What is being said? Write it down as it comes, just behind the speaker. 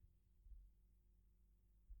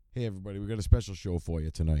Hey everybody, we got a special show for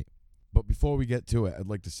you tonight. But before we get to it, I'd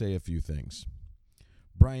like to say a few things.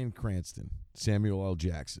 Bryan Cranston, Samuel L.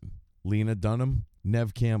 Jackson, Lena Dunham,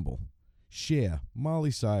 Neve Campbell, Cher,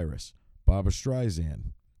 Molly Cyrus, Barbra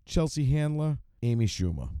Streisand, Chelsea Handler, Amy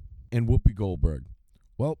Schumer, and Whoopi Goldberg.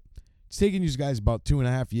 Well, it's taken you guys about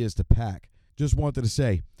 2.5 years to pack. Just wanted to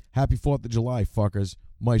say, happy 4th of July, fuckers.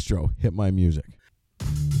 Maestro, hit my music.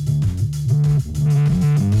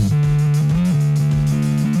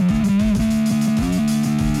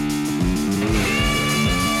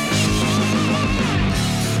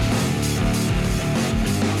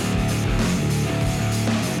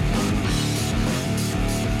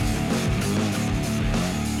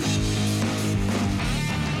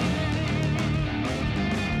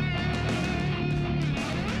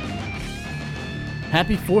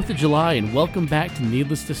 Happy 4th of July and welcome back to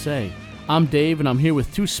Needless to Say. I'm Dave and I'm here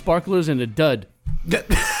with 2 sparklers and a dud.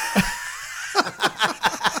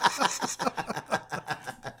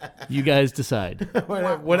 You guys decide.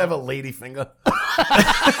 Whatever, ladyfinger.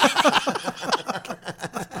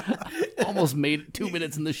 Almost made it 2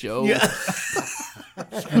 minutes in the show.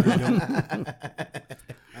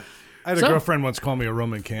 I had a girlfriend once call me a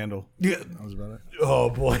Roman candle. Yeah. That was about it. Oh,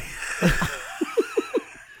 boy.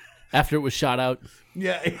 After it was shot out.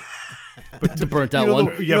 Yeah. The burnt out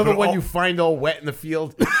one. You know the one you find all wet in the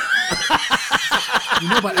field? You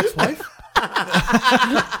know my ex-wife?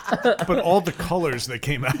 But all the colors that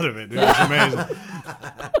came out of it was amazing.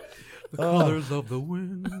 The colors of the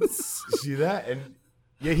wind. See that? And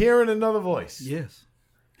you're hearing another voice. Yes.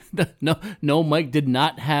 No, Mike did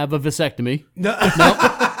not have a vasectomy. No.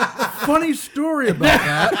 Funny story about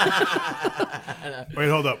that. Wait,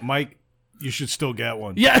 hold up. Mike, you should still get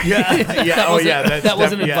one. Yeah. That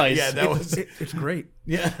wasn't advice. Yeah, that was. It's great.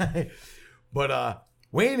 Yeah. But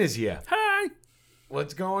Wayne is here. Hi.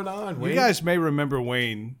 What's going on, Wayne? You guys may remember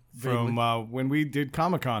Wayne from when we did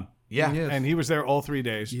Comic-Con. Yeah. Yes. And he was there all 3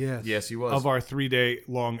 days. Yes. Yes, he was. Of our 3-day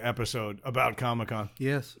long episode about Comic-Con.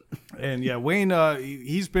 Yes. And yeah, Wayne,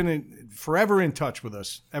 he's been forever in touch with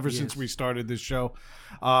us ever since we started this show.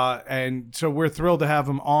 And so we're thrilled to have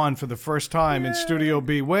him on for the first time in Studio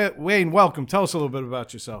B. Wayne, welcome. Tell us a little bit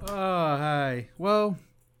about yourself. Hi. Well,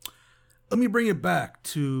 let me bring it back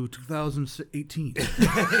to 2018.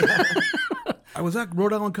 I was at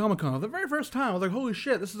Rhode Island Comic Con the very first time. I was like, holy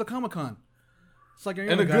shit, this is a Comic Con. It's like any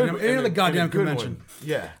other goddamn convention. One.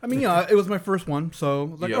 Yeah. I mean, yeah, it was my first one, so I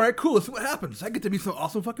was like, all right, cool, let's see what happens. I get to meet some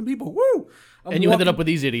awesome fucking people. Woo! And you ended up with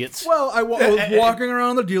these idiots. Well, I was walking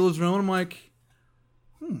around the dealer's room, and I'm like,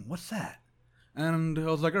 what's that? And I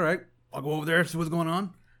was like, all right, I'll go over there, see what's going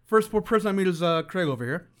on. First person I meet is Craig over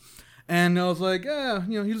here. And I was like, yeah,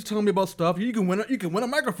 he was telling me about stuff. You can win a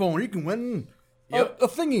microphone, or you can win a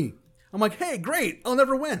thingy. I'm like, hey, great, I'll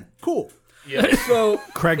never win. Cool. Yeah. So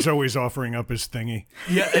Craig's always offering up his thingy.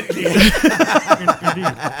 Yeah.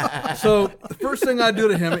 So the first thing I do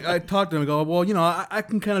to him, I talk to him. I go, well, I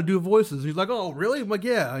can kind of do voices. He's like, oh, really? I'm like,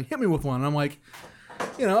 yeah, hit me with one. And I'm like,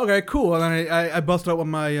 okay, cool. And then I bust out with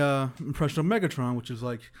my impression of Megatron, which is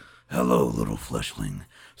like, hello, little fleshling.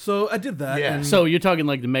 So I did that. Yeah. And So you're talking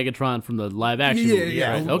like the Megatron from the live action movie,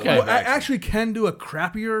 yeah. right? Okay. Well, I actually can do a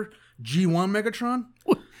crappier G1 Megatron.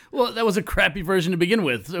 Well, that was a crappy version to begin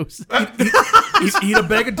with. So Eat a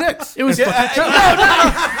bag of dicks. it was. All right.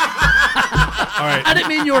 I didn't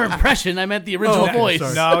mean your impression. I meant the original voice.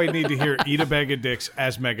 sorry. Now we need to hear Eat a Bag of Dicks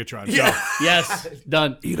as Megatron. Go. Yes,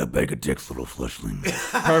 done. Eat a bag of dicks, little fleshling.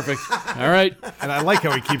 Perfect. All right. And I like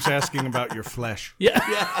how he keeps asking about your flesh. Yeah.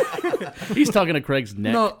 He's talking to Craig's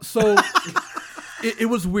neck. No, so it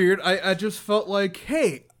was weird. I just felt like,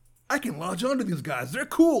 hey, I can latch onto these guys. They're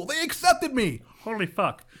cool. They accepted me. Holy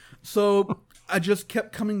fuck. So I just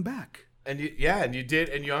kept coming back. And you did,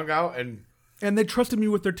 and you hung out, and they trusted me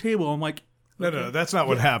with their table. I'm like, No, that's not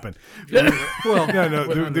what happened.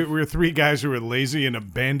 well, We were 3 guys who were lazy and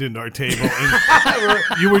abandoned our table,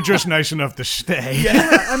 and you were just nice enough to stay.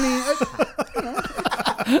 yeah, I mean,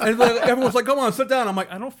 and then everyone's like, come on, sit down. I'm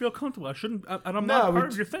like, I don't feel comfortable. I shouldn't. I'm not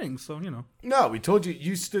part of your thing, so, No, we told you,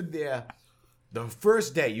 you stood there, the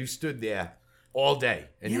first day you stood there all day,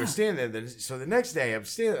 and you were standing there. So the next day I'm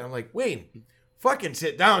standing there, I'm like, Wayne, fucking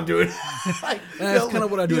sit down, dude. That's kind of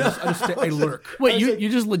what I do. I lurk. Wait, you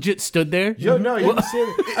just legit stood there? Yo, no, you didn't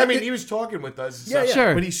stand there. I mean, he was talking with us. And stuff,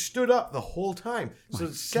 sure. But he stood up the whole time. So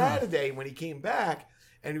Saturday, when he came back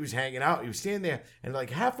and he was hanging out, he was standing there, and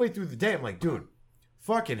like halfway through the day, I'm like, dude,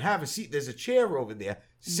 fucking have a seat. There's a chair over there.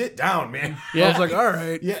 Sit down, man. Yeah. I was like, all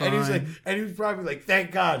right. Yeah, fine. and he was like, and he was probably like,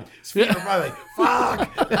 thank God. His feet were probably like,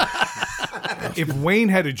 fuck. If Wayne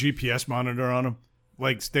had a GPS monitor on him,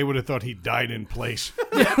 like they would have thought he died in place.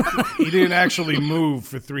 He didn't actually move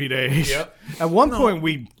for 3 days. Yep. At one point,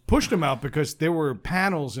 we pushed him out because there were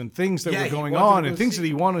panels and things that Yeah, were he going wanted on to and go things see. that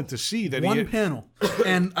he wanted to see. That One he panel,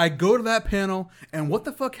 and I go to that panel, and what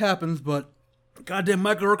the fuck happens? But goddamn,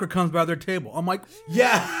 Michael Rooker comes by their table. I'm like,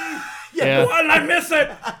 Yeah. Yeah. Why did I miss it?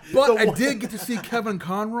 but I did get to see Kevin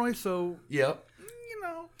Conroy, so Yep. you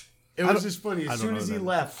know. It was just funny. I As don't soon know as he that.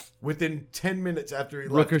 left, within 10 minutes after he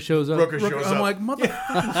left, Rooker shows up. Rooker shows I'm up. like,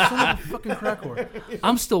 motherfucking son of a fucking crack whore.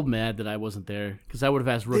 I'm still mad that I wasn't there because I would have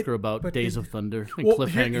asked Rooker about but Days it- of Thunder and Well,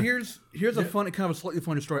 Cliffhanger. here's a funny, kind of a slightly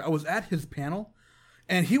funny story. I was at his panel,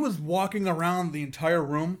 and he was walking around the entire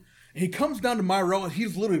room. And he comes down to my row, and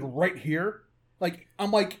he's literally right here. Like I'm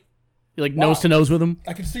like, You're like nose to nose with him.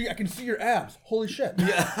 I can see your abs. Holy shit!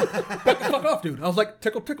 Yeah, back the fuck off, dude. I was like,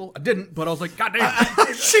 tickle, tickle. I didn't, but I was like, God damn,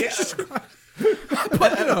 Jesus Christ.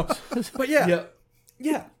 But you know, but yeah,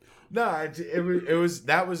 yeah. No, it was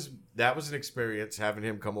that was an experience having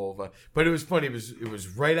him come over. But it was funny. It was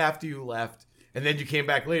right after you left, and then you came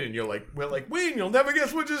back later, and we're like, Wayne, you'll never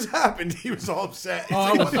guess what just happened. He was all upset. Oh,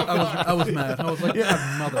 I was mad. I was like,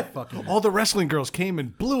 motherfucker. all the wrestling girls came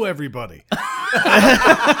and blew everybody.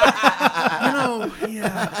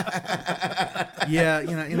 Yeah,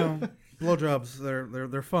 you know, blowjobs.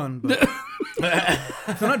 They're fun, but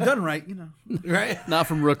if they're not done right, you know. Right? Not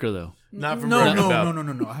from Rooker though. Not from No.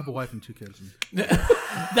 Rooker, I have a wife and 2 kids.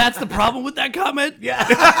 That's the problem with that comment. Yeah.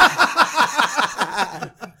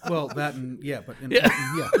 Well, that and yeah, but yeah,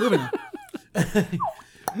 moving on.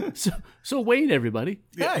 So Wayne, everybody.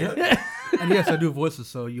 Yeah. And yes, I do voices,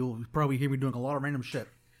 so you'll probably hear me doing a lot of random shit.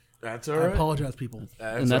 That's all I right. apologize, people.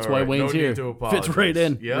 And that's all why right. Wayne's No need here. to apologize. Fits right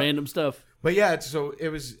in. Yep. Random stuff. But yeah, so it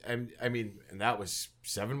was. I mean, and that was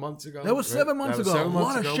 7 months ago. That was 7 months That was ago. 7 A months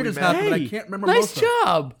lot of ago. shit We has met. happened. But I can't remember Nice most of it.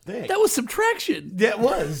 job. Thanks. That was subtraction. Yeah, it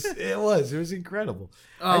was. It was. It was incredible.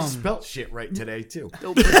 I spelt shit right today too.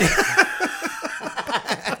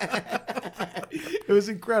 It was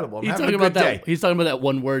incredible. I'm He's having talking a about good that. day. He's talking about that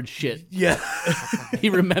one word shit. Yeah. He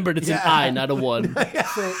remembered it's an I, not a one.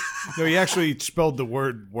 No, he actually spelled the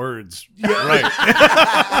word words. Right.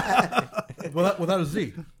 Without a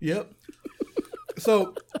Z. Yep.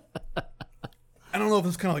 So I don't know if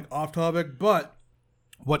it's kind of like off topic, but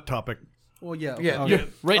What topic? well, yeah, Yeah. okay.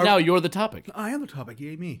 Right now, you're the topic. I am the topic.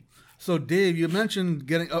 Yay me. So Dave, you mentioned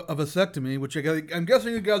getting a vasectomy, which I'm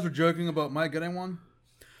guessing you guys were joking about my getting one.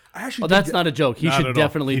 I actually Oh, did that's get- not a joke. He Not should at all.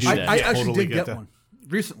 definitely He do should- that. I Yeah, actually totally did get get that. one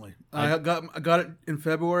recently. I got it in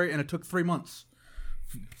February, and it took 3 months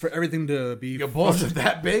for everything to be. Your balls are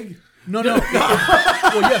that big? No. Well,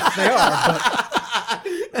 yes, they are,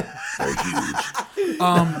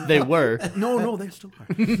 but They were. no, they still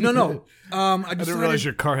are. No. I I just didn't realize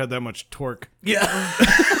your car had that much torque. I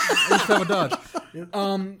just have a Dodge.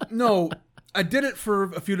 No, I did it for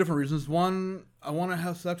a few different reasons. One, I want to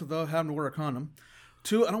have sex without having to wear a condom.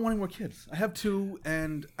 2, I don't want any more kids. I have 2,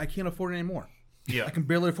 and I can't afford any more. Yeah. I can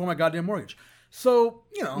barely afford my goddamn mortgage. So,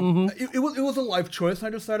 you know, it was a life choice, and I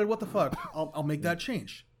decided, what the fuck, I'll make that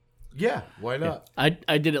change. Yeah. Why not?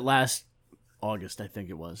 I did it last August, I think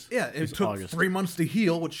it was. Yeah, it took August. 3 months to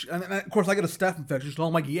heal, which, and of course, I got a staph infection, so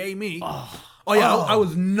I'm like, yay me. Oh yeah, I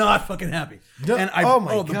was not fucking happy. No, And oh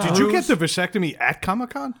my the God. Did you get bruise- the vasectomy at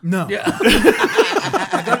Comic-Con? No. Yeah.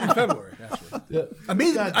 I got it in February, actually. Yeah. I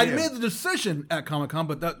made Goddamn. the decision at Comic-Con,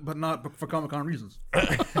 but not for Comic-Con reasons.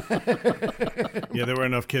 Yeah, there were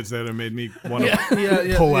enough kids that it made me want to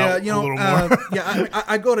Yeah, pull out you know, a little more.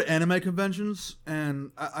 I go to anime conventions,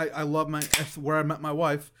 and I love that's where I met my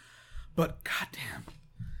wife. But goddamn,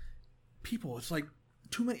 people, it's like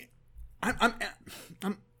too many.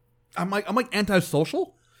 I'm like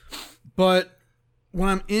antisocial, but when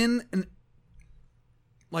I'm in an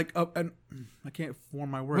I can't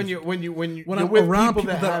form my words. When you're I'm with around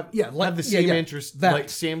people that have the same interests, that.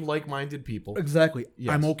 same like-minded people. Exactly.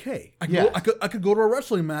 Yes. I'm okay. Yeah. I could go to a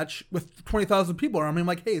wrestling match with 20,000 people around me. I'm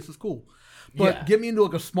like, hey, this is cool. But Yeah. get me into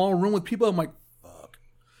like a small room with people. I'm like, fuck.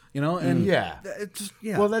 You know? And Yeah. it's just,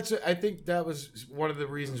 yeah. Well, I think that was one of the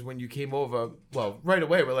reasons when you came over. Well, right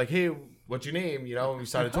away we're like, "Hey, what's your name?" You know, and we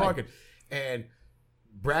started talking, and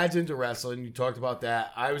Brad's into wrestling. You talked about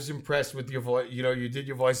that. I was impressed with your voice. You know, you did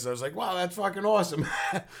your voices. I was like, "Wow, that's fucking awesome!"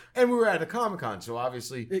 And we were at a Comic-Con, so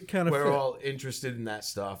obviously It kinda we're fit. all interested in that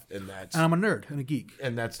stuff, and I'm a nerd and a geek.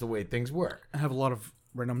 that's the way things work. I have a lot of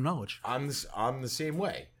random knowledge. I'm the same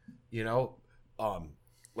way, you know.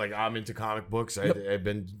 Like I'm into comic books. I've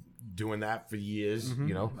been doing that for years.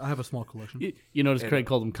 You know. I have a small collection. You notice Craig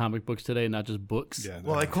called them comic books today, not just books. Yeah.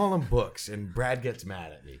 Well, I call them books, and Brad gets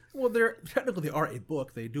mad at me. Well, they're technically they are a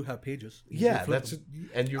book. They do have pages. Yeah, that's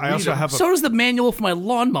and you. I read also them. have a. So does the manual for my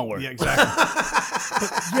lawnmower. Yeah, exactly.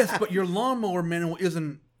 Yes, but your lawnmower manual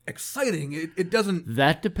isn't exciting. It doesn't.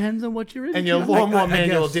 That depends on what you're into. And your lawnmower I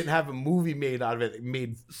manual guess. didn't have a movie made out of it. It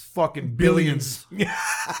made fucking billions.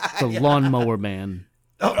 The Lawnmower Man.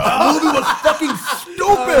 The movie was fucking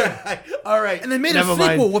stupid. All right. And they made Never a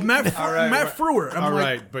sequel mind. with Matt Frewer. I'm All like,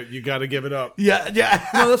 right, but you got to give it up. Yeah.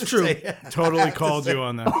 No, that's true. Totally called you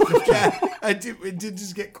on that. It did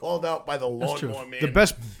just get called out by the lawnmower man. The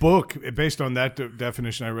best book based on that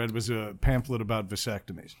definition I read was a pamphlet about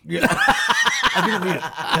vasectomies. I didn't read it.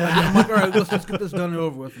 I'm like, all right, let's get this done and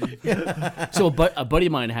over with. So a buddy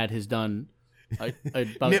of mine had his done.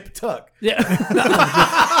 About, Nip tuck. Yeah.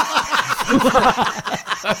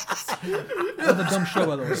 That's a dumb show,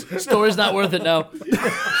 by the way. Story's not worth it now.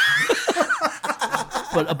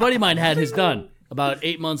 But a buddy of mine had his done about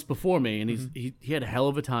 8 months before me, and he had a hell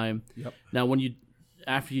of a time. Yep. Now,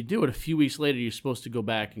 after you do it, a few weeks later, you're supposed to go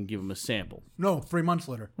back and give him a sample, No, 3 months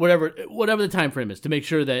later. whatever the time frame is, to make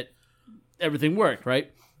sure that everything worked,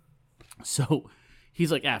 right? So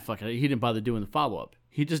he's like, fuck it. He didn't bother doing the follow up.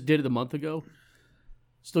 He just did it a month ago.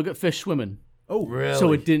 Still got fish swimming. Oh, Really?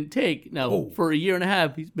 So it didn't take. Now, for a year and a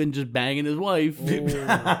half, he's been just banging his wife.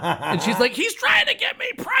 And she's like, he's trying to get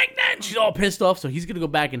me pregnant. She's all pissed off, so he's going to go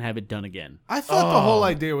back and have it done again. I thought the whole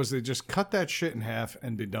idea was they just cut that shit in half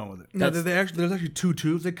and be done with it. No, there's actually 2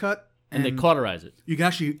 tubes they cut, And they cauterize it. you can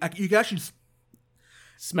actually,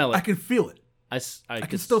 Smell it. I can feel it. I I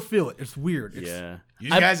can still feel it. It's weird. It's, Yeah. You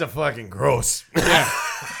guys are fucking gross.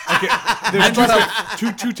 Okay, there's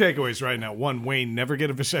two takeaways right now. One, Wayne, never get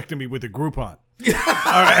a vasectomy with a Groupon.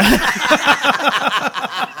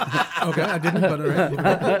 Okay, I didn't, but all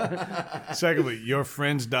right. Secondly, your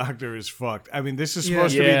friend's doctor is fucked. I mean, this is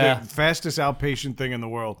supposed to be Yeah. the fastest outpatient thing in the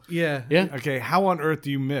world. Yeah. Yeah. Okay, how on earth do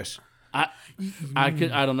you miss? I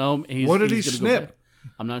don't know. What did he he's gonna go snip? back.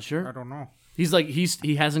 I'm not sure. I don't know. He's like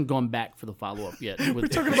he hasn't gone back for the follow up yet. We're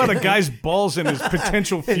talking about a guy's balls and his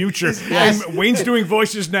potential future. And Wayne's doing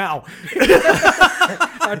voices now.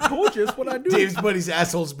 I told you, it's what I do. Dave's buddy's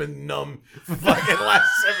asshole's been numb for fucking last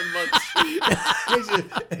 7 months.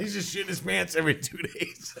 he's just shitting his pants every 2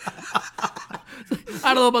 days. I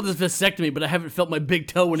don't know about this vasectomy, but I haven't felt my big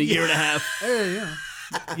toe in a year and a half. Hey, yeah.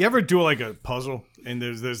 You ever do like a puzzle and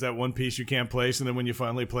there's that one piece you can't place, and then when you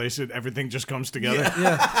finally place it, everything just comes together?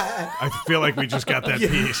 Yeah. I feel like we just got that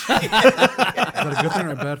piece. Is that a good thing or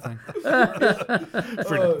a bad thing?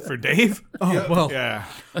 For Dave? Oh, well. Yeah.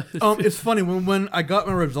 It's funny, when I got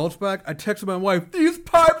my results back, I texted my wife, "These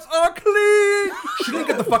pipes are clean!" She didn't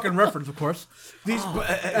get the fucking reference, of course. I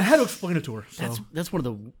had to explain it to her. So. That's one of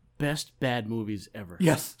the best bad movies ever.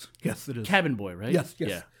 Yes, it is. Cabin Boy, right? Yes.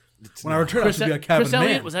 Yeah. When I returned, I was to be a cabin Chris man.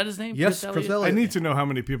 Elliott, was that his name? Yes, Chris I Elliott. need to know how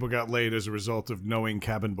many people got laid as a result of knowing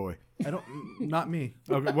Cabin Boy. Not me.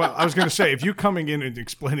 Okay, well, I was going to say, if you coming in and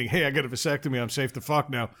explaining, hey, I got a vasectomy, I'm safe to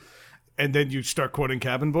fuck now, and then you start quoting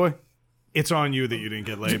Cabin Boy, it's on you that you didn't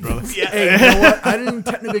get laid, brother. Hey, you know what? I didn't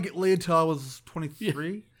technically get laid till I was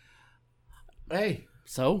 23. Hey.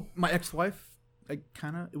 So? My ex-wife, it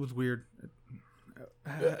was weird.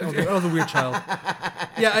 I was a weird child.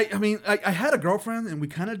 Yeah, I mean, I had a girlfriend, and we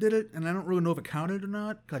kind of did it, and I don't really know if it counted or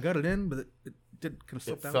not, because I got it in, but it did kind of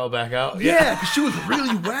slip out. Fell back out. Yeah, because she was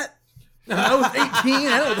really wet. And I was 18.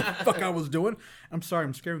 I don't know what the fuck I was doing. I'm sorry,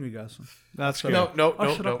 I'm scaring you guys. That's good. No.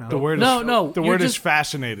 Shut up now. The word No, is, the you're word is just-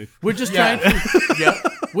 fascinated. We're just trying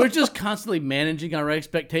to. We're just constantly managing our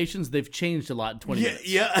expectations. They've changed a lot in 20 minutes.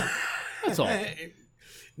 Yeah. That's all.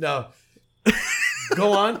 No.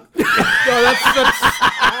 Go on. No, that's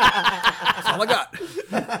all I got.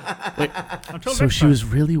 Wait, Until so next she time. was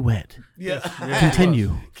really wet. Yeah.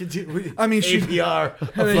 Continue. Continue. I mean, she- APR.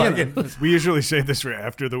 Fucking. We usually say this right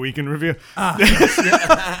after the weekend review.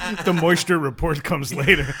 The moisture report comes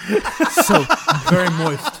later. So, very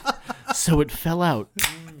moist. so it fell out.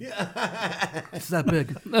 It's that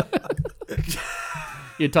big.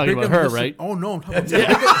 You're talking about her, right? Oh, no. I'm talking about bigger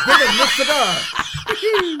than this cigar.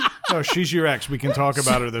 No, she's your ex. We can talk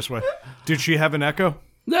about her this way. Did she have an echo?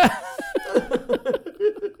 It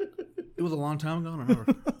was a long time ago. I don't remember.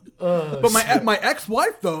 But my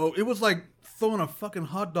ex-wife, though, it was like throwing a fucking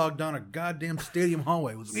hot dog down a goddamn stadium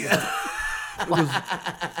hallway. It was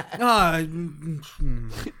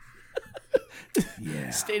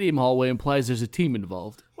Stadium hallway implies there's a team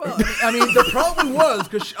involved. well, I mean, there probably was,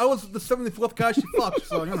 because I was the 74th guy she fucked,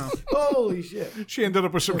 so, you know. Holy shit. She ended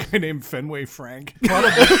up with some guy named Fenway Frank.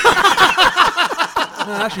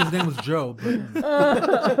 Actually, his name was Joe. But,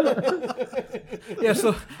 yeah,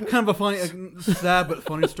 so kind of a funny, sad but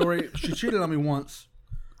funny story. She cheated on me once.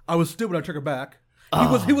 I was stupid. I took her back.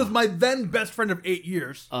 He was my then best friend of 8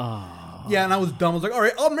 years. Yeah, and I was dumb. I was like, all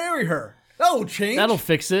right, I'll marry her. That'll change. That'll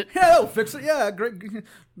fix it. Yeah, that'll fix it. Yeah, great.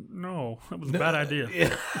 No, that was a bad idea.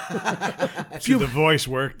 See, the voice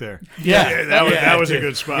worked there. Yeah. That was a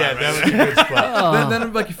good spot. Yeah, that was a good spot.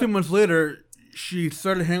 Then, like a few months later, she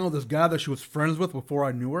started hanging with this guy that she was friends with before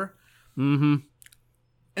I knew her. Mm-hmm.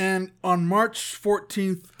 And on March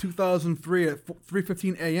 14th, 2003 at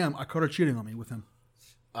 3:15 a.m., I caught her cheating on me with him.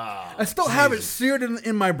 I still have it seared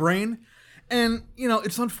in my brain. And,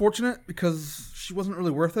 it's unfortunate because she wasn't really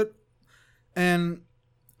worth it. And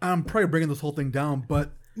I'm probably bringing this whole thing down,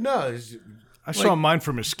 but... No, I saw mine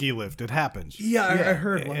from a ski lift. It happens. Yeah, I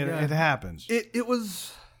heard one. It happens. It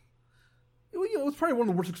was... It was probably one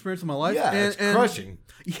of the worst experiences of my life. yeah, it's crushing.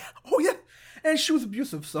 Yeah. Oh, yeah. And she was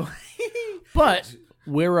abusive, so... But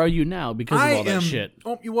where are you now because of all that shit?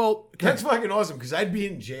 Oh, well... That's fucking awesome because I'd be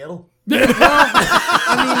in jail.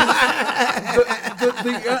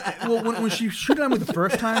 Well, when she cheated on me the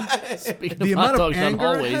first time, Speaking the of hot amount of dogs on anger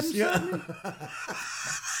I hallways. had.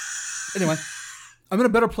 Anyway, I'm in a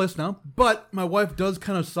better place now, but my wife does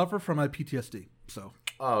kind of suffer from my PTSD. So,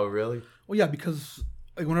 Oh, really? well, yeah, because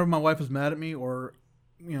like whenever my wife is mad at me or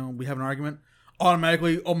we have an argument,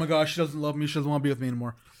 automatically, oh my gosh, she doesn't love me, she doesn't want to be with me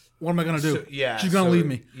anymore. What am I gonna do? So, yeah, she's gonna leave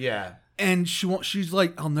me, Yeah. and she won't. She's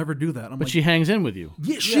like, I'll never do that. I'm But like, she hangs in with you.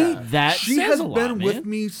 yeah, she That she says has a lot, been with man.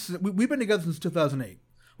 me. We've been together since 2008.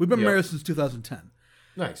 We've been Yep. married since 2010.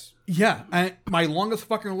 Nice. Yeah, my longest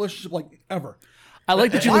fucking relationship like ever. I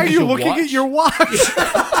like that you Why look are at you your looking watch. at your watch?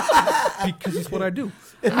 Because it's what I do.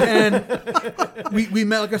 And we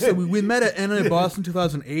met, like I said, we met at NA Boston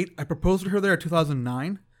 2008. I proposed to her there in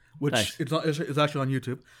 2009, which Nice. is actually on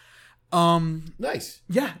YouTube. Nice.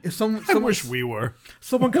 Yeah, if someone I wish we were.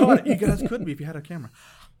 someone caught it, you guys could be if you had a camera.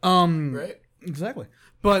 Right? Exactly.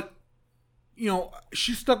 But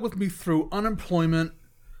she stuck with me through unemployment,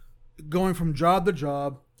 going from job to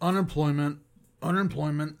job, unemployment,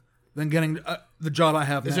 then getting the job I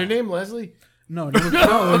have Is now. her name Leslie? No,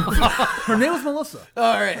 her name was Melissa.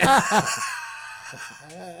 All right. I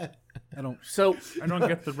don't. So I don't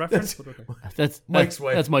get the reference, but okay. that's Mike's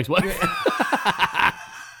wife. That's Mike's wife.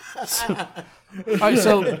 All right,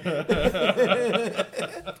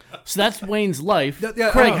 so that's Wayne's life.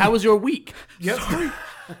 Yeah, Craig, how was your week? Yep.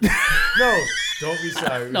 No, don't be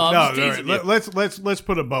sorry. No, I'm No, just no, teasing you. let's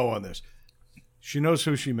put a bow on this. She knows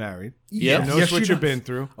who she married. Yep. She knows Yes, what she you've does. been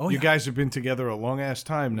through. Oh, You yeah. guys have been together a long ass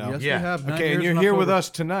time now. Yes, Yeah. we have. 9 Okay, and years you're in here with October. us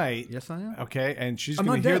tonight. Yes, I am. Okay, and she's I'm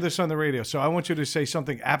going not to hear dead. this on the radio. So I want you to say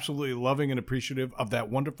something absolutely loving and appreciative of that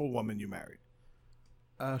wonderful woman you married.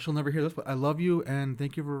 She'll never hear this, but I love you and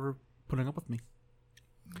thank you for putting up with me.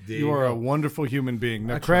 There You are go. a wonderful human being.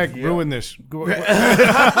 Now, Craig, ruin this.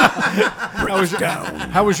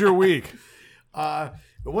 How was your week? It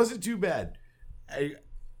wasn't too bad.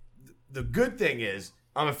 The good thing is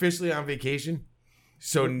I'm officially on vacation,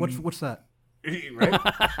 so What's that? right.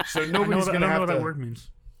 So nobody's I gonna don't know have what that to. word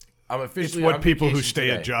means. I'm It's officially what on people who vacation stay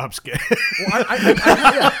today. at jobs get.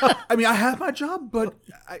 I mean, I have my job, but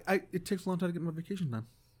it takes a long time to get my vacation done.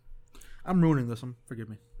 I'm ruining this. Forgive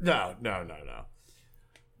me. No.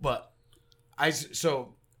 But I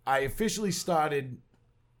officially started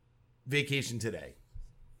vacation today,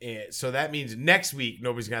 and so that means next week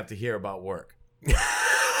nobody's gonna have to hear about work.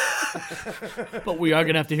 But we are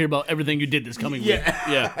gonna have to hear about everything you did this coming week.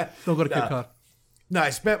 Yeah. Don't go to Cape Cod. No, I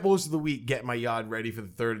spent most of the week getting my yard ready for the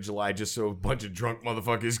 3rd of July just so a bunch of drunk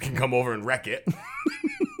motherfuckers can come over and wreck it.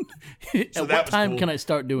 At that what was time cool. can I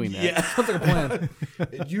start doing that? Yeah. Sounds like a plan.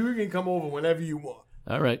 You can come over whenever you want.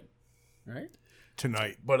 All right. Right?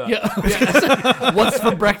 Tonight. But Yeah. What's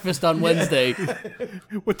for breakfast on Wednesday?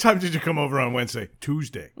 What time did you come over on Wednesday?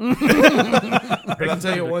 Tuesday. but I'll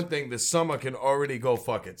tell you one thing, the summer can already go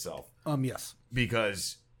fuck itself. Yes.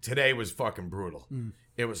 Because today was fucking brutal.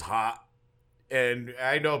 It was hot. And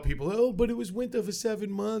I know people, but it was winter for 7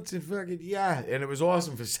 months and fucking, yeah. And it was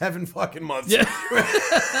awesome for 7 fucking months. Yeah.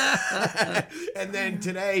 And then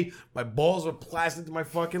today, my balls were plastered to my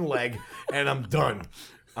fucking leg and I'm done.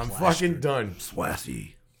 I'm fucking done.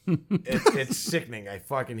 Swassy. It's sickening. I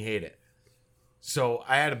fucking hate it. So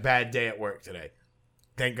I had a bad day at work today.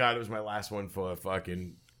 Thank God it was my last one for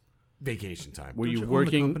fucking vacation time. Were you you own the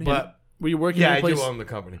working? company? But Were you working? yeah, in a I place? do own the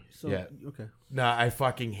company. So, yeah. Okay. No, I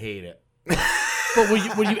fucking hate it. But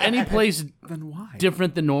were you any place Then why?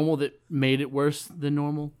 different than normal that made it worse than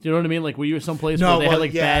normal? Do you know what I mean? Like, were you at some place where they had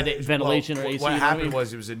like bad ventilation or AC? What you know happened I mean?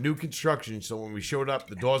 was it was a new construction, so when we showed up,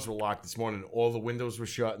 the doors were locked this morning. All the windows were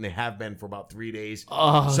shut, and they have been for about 3 days.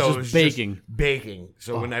 Oh, so just it was baking. Just baking.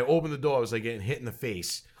 So when I opened the door, I was like getting hit in the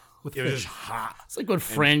face. It was just hot. It's like when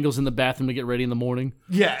Fran goes in the bathroom to get ready in the morning.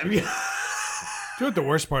 Yeah. I mean, Do you know what the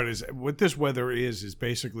worst part is? What this weather is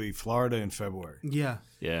basically Florida in February. Yeah.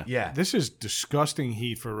 Yeah. yeah. This is disgusting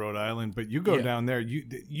heat for Rhode Island, but you go down there,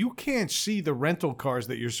 you can't see the rental cars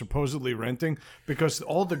that you're supposedly renting because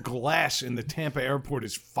all the glass in the Tampa airport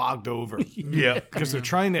is fogged over. Yeah. Because they're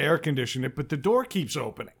trying to air condition it, but the door keeps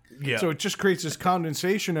opening. Yeah. So it just creates this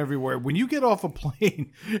condensation everywhere. When you get off a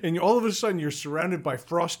plane and all of a sudden you're surrounded by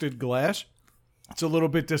frosted glass, it's a little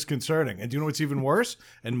bit disconcerting. And do you know what's even worse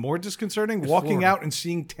and more disconcerting? Walking out and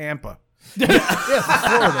seeing Tampa.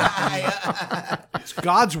 It's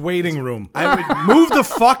God's waiting room. I would Move the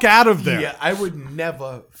fuck out of there. Yeah, I would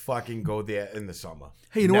never fucking go there in the summer.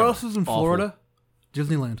 Hey, you know Never. what else is in Florida?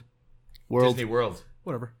 Disneyland. World. Disney World.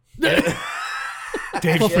 Whatever.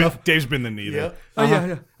 Dave's been the needle. Yeah. Oh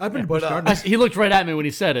yeah. I've been to Busch Gardens. He looked right at me when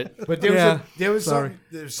he said it. But there Yeah. was there was Sorry. something,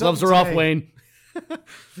 there was Gloves something are off, today- Wayne.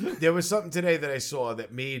 There was something today that I saw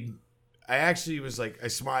that made I actually was like I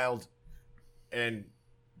smiled, and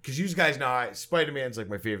because you guys know Spider-Man's like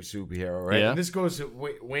my favorite superhero, right? Yeah. And this goes to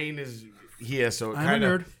Wayne is here, so I'm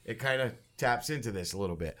a it nerd. kind of taps into this a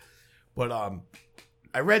little bit. But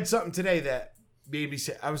I read something today that made me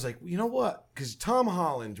say I was like, you know what? Because Tom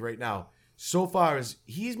Holland right now, so far as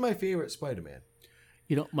he's my favorite Spider-Man.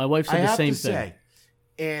 You know, my wife I said the have same to thing.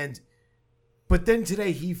 say, but then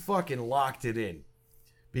today he fucking locked it in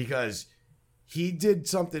because he did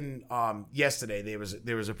something yesterday.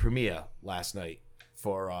 There was a premiere last night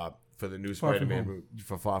for the new Spider-Man movie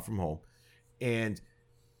for Far From Home, and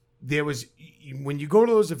there was when you go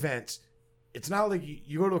to those events, it's not like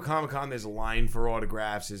you go to a Comic-Con. There's a line for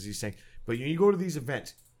autographs, as he's saying, but when you go to these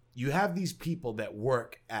events, you have these people that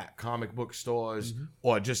work at comic book stores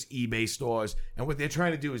or just eBay stores, and what they're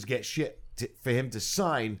trying to do is get shit for him to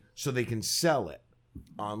sign so they can sell it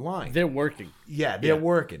online. They're working. Yeah, they're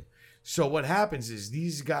working. So what happens is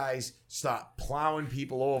these guys start plowing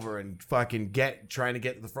people over and fucking trying to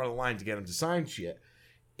get to the front of the line to get them to sign shit.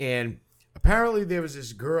 And apparently there was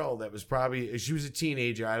this girl that was she was a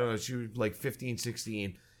teenager. I don't know. She was like 15,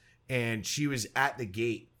 16. And she was at the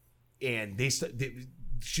gate. And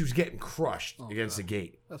she was getting crushed against the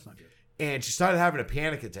gate. That's not good. And she started having a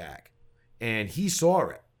panic attack. And he saw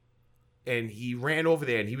it. And he ran over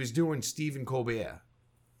there. And he was doing Stephen Colbert.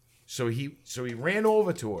 So he ran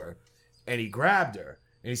over to her. And he grabbed her.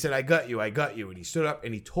 And he said, I got you. And he stood up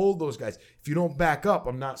and he told those guys, if you don't back up,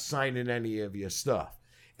 I'm not signing any of your stuff.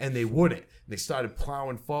 And they wouldn't. They started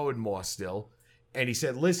plowing forward more still. And he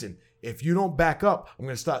said, listen, if you don't back up, I'm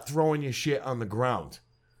going to start throwing your shit on the ground.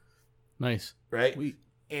 Nice. Right?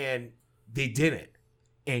 And they didn't.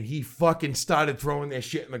 And he fucking started throwing their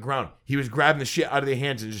shit on the ground. He was grabbing the shit out of their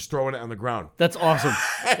hands and just throwing it on the ground. That's awesome.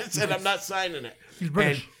 I said, I'm not signing it. He's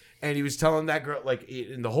British. And he was telling that girl, like,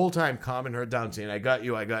 and the whole time calming her down, saying, I got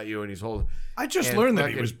you. And he's holding. I just And learned that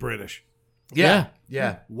he fucking- was British. Yeah.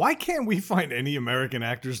 Why can't we find any American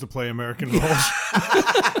actors to play American roles?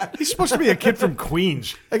 He's supposed to be a kid from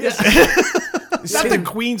Queens. I guess. Not the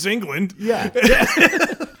Queens, England. Yeah.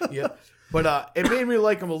 Yeah. But it made me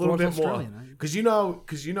like him a little Well, it's bit more. Australian, right? Because you know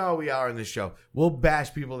how we are in this show. We'll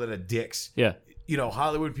bash people that are dicks. Yeah. You know,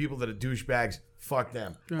 Hollywood people that are douchebags. Fuck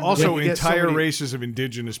them. Also, When you get entire somebody- races of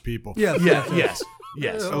indigenous people. Yeah. Yeah, yes.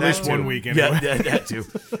 At least one week anyway. Yeah, that too.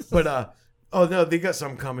 But oh no, they got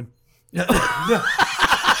something coming.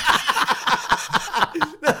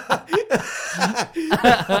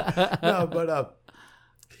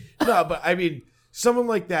 No, but I mean, someone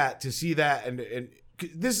like that to see that, and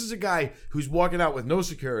this is a guy who's walking out with no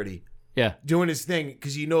security, Yeah. doing his thing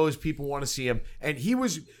because he knows people want to see him, and he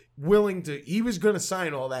was willing to. He was going to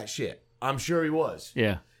sign all that shit. I'm sure he was.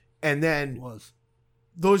 Yeah. And then Was.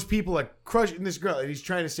 those people are crushing this girl, and he's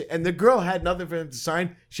trying to say, and the girl had nothing for him to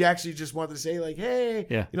sign. She actually just wanted to say, like, hey,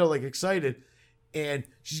 Yeah. you know, like excited. And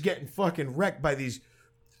she's getting fucking wrecked by these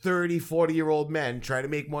 30, 40-year-old men trying to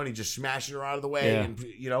make money, just smashing her out of the way, Yeah. and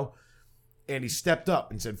you know. And he stepped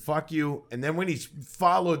up and said, fuck you. And then when he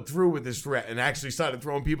followed through with his threat and actually started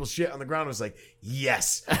throwing people's shit on the ground, I was like,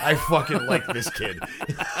 yes, I fucking like this kid.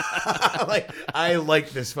 I like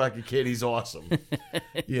this fucking kid. He's awesome.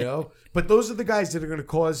 You know? But those are the guys that are going to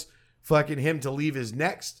cause fucking him to leave his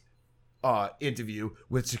next interview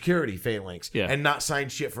with security phalanx and not sign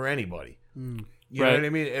shit for anybody. You know Right. what I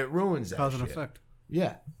mean? It ruins that Cause and shit. effect.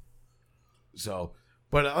 Yeah. So,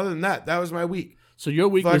 but other than that, that was my week. So your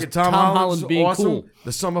week was Fucking Tom Holland being awesome. cool.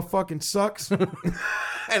 The summer fucking sucks, and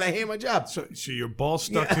I hate my job. So your ball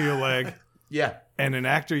stuck to your leg, Yeah. and an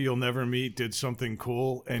actor you'll never meet did something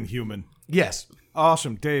cool and human. Yes.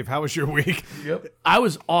 Awesome. Dave, how was your week? Yep. I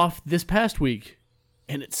was off this past week,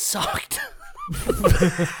 and it sucked.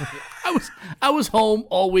 I was home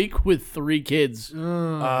all week with 3 kids.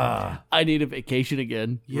 I need a vacation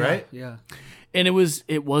again. Right. Yeah. And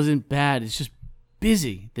it wasn't bad. It's just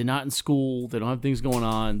busy. They're not in school. They don't have things going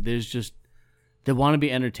on. They want to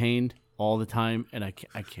be entertained all the time, and I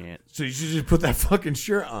can't. So you should just put that fucking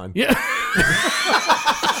shirt on. Yeah.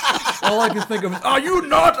 All I can think of is, are you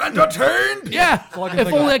not entertained? Yeah. all I can If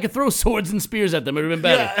think only of. I could throw swords and spears at them, it would have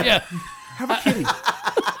been better. Yeah. Have a kitty.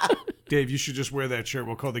 Dave, you should just wear that shirt.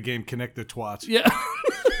 We'll call the game Connect the Twats. Yeah.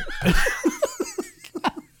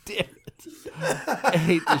 God damn it. I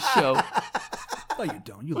hate this show. No, you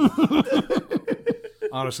don't. You love it.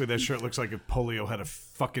 Honestly, that shirt looks like if polio had a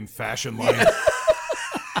fucking fashion line.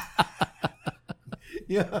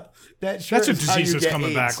 Yeah. That shirt That's a is how you disease that's get coming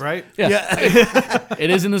AIDS. back, right? Yeah. It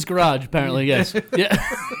is in this garage, apparently, yes. Yeah.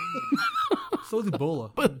 So is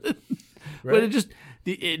Ebola. But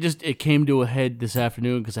it came to a head this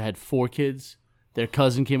afternoon because I had 4 kids. Their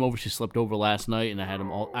cousin came over. She slept over last night, and I had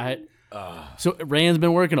them all. So Rand's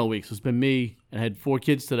been working all week, so it's been me, and I had 4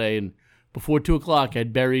 kids today. And before 2:00,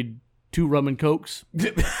 I'd buried 2 rum and cokes. I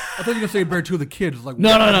thought you were gonna say bear 2 of the kids. Like, No.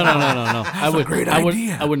 That's a great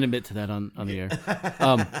idea. I wouldn't admit to that on the air.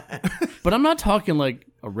 But I'm not talking like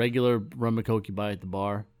a regular rum and coke you buy at the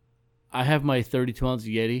bar. I have my 32-ounce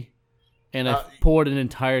Yeti, and I poured an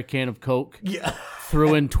entire can of Coke. Yeah.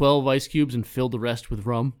 Threw in 12 ice cubes and filled the rest with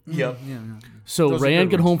rum. Yep. Yeah. So Those are Rand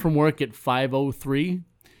good got home ones. from work at 5:03,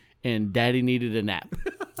 and Daddy needed a nap.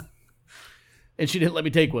 And she didn't let me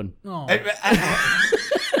take one. Oh.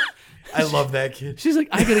 I love that kid. She's like,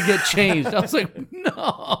 I gotta get changed. I was like, no.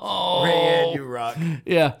 Rayanne, you rock.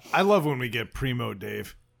 Yeah. I love when we get primo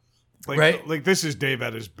Dave. Like, Right? Like, this is Dave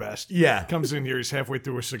at his best. Yeah. Comes in here, he's halfway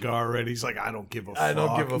through a cigar already. He's like, I don't give a fuck. I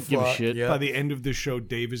don't give a fuck. Give a shit. Yeah. By the end of the show,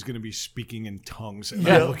 Dave is going to be speaking in tongues. And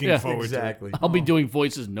Yeah. I'm looking Yeah. forward Exactly. I'll be doing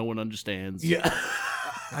voices no one understands. Yeah.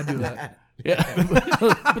 I do that Yeah.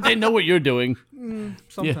 But they know what you're doing.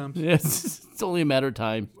 sometimes. Yeah. It's only a matter of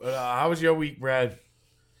time. How was your week, Brad?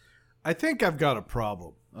 I think I've got a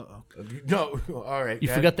problem. No. All right. You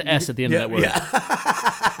forgot the S at the end of that word.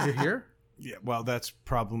 Yeah. You're here? Yeah, well, that's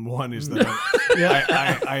problem one is that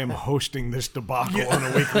I am hosting this debacle on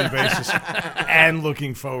a weekly basis and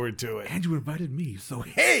looking forward to it. And you invited me, so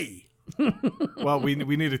hey. Well, we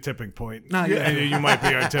need a tipping point. Nah, yeah. And you might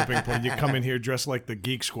be our tipping point. You come in here dressed like the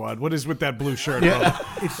Geek Squad. What is with that blue shirt, brother?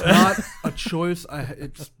 It's not a choice.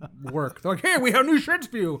 It's work. They're like, hey, we have new shirts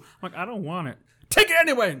for you. I'm like, I don't want it. Take it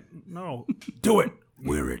anyway. No. Do it.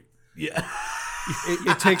 Wear it.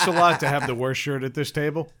 It takes a lot to have the worst shirt at this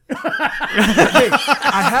table. Hey,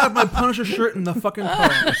 I have my Punisher shirt in the fucking car.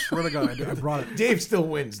 I swear to God, I brought it. Dave still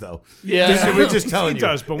wins, though. Yeah. We're just telling He you.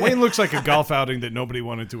 does, but Wayne looks like a golf outing that nobody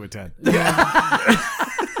wanted to attend.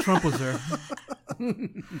 Trump was there.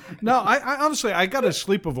 No, I honestly, I got a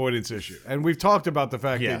sleep avoidance issue. And we've talked about the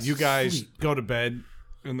fact Yes. that you guys go to bed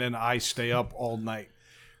and then I stay up all night.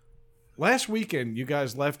 Last weekend, you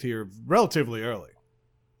guys left here relatively early.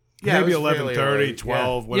 Yeah, Maybe it was fairly 11:30, early.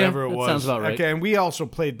 12, whatever Yeah, it that was. sounds about right. Okay, and we also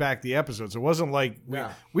played back the episodes. It wasn't like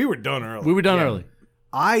we were done early. We were done early.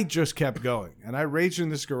 I just kept going, and I raged in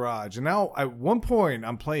this garage. And now, at one point,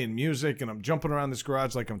 I'm playing music, and I'm jumping around this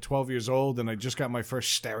garage like I'm 12 years old, and I just got my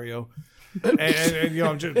first stereo. and you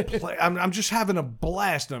know, I'm just having a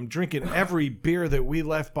blast, and I'm drinking every beer that we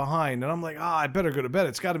left behind. And I'm like, I better go to bed.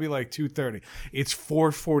 It's got to be like 2:30. It's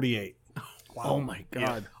 4:48. Oh my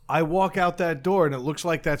God. I walk out that door, and it looks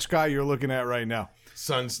like that sky you're looking at right now.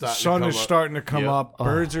 Sun Sun is up. starting to come Yep. up.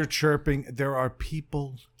 Birds are chirping. There are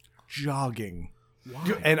people jogging.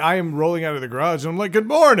 And I am rolling out of the garage. And I'm like, good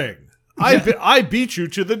morning. I beat you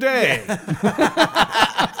to the day.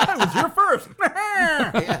 I was here first.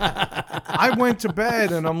 I went to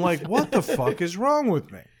bed and I'm like, what the fuck is wrong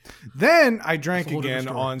with me? Then I drank whole again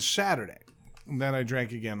different story. on Saturday. And then I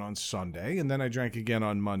drank again on Sunday. And then I drank again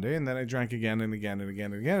on Monday. And then I drank again and again and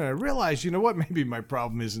again and again. And I realized, you know what? Maybe my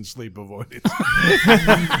problem isn't sleep avoidance.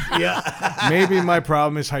 Yeah. Maybe my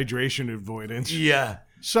problem is hydration avoidance. Yeah.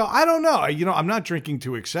 So I don't know. I'm not drinking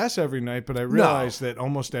to excess every night, but I realize that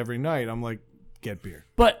almost every night I'm like, get beer.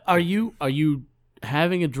 But are you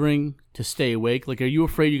having a drink to stay awake? Like, are you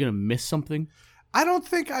afraid you're gonna miss something? I don't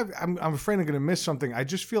think I'm afraid I'm going to miss something. I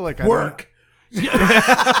just feel like Work.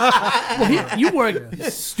 You work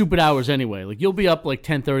stupid hours anyway. Like you'll be up like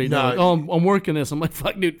 10:30. No. Like, oh, I'm working this. I'm like,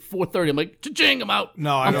 fuck, dude, 4:30. I'm like, cha-ching, I'm out.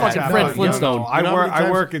 No, I I'm don't fucking tap Fred out. Flintstone. No, I You know how work. many I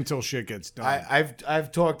times- work until shit gets done.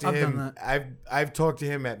 I've talked to I've him. done I've talked to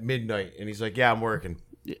him at midnight, and he's like, "Yeah, I'm working,"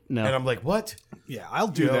 No, and I'm like, "What?" yeah, I'll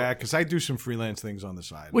do You know? that because I do some freelance things on the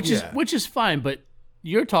side. which is fine. But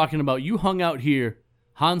you're talking about you hung out here,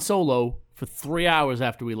 Han Solo, for 3 hours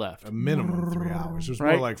after we left. a minimum of 3 hours. It was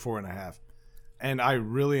Right. more like 4.5. And I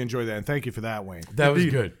really enjoyed that. And thank you for that, Wayne. That was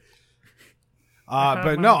good.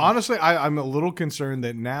 But no, honestly, I'm a little concerned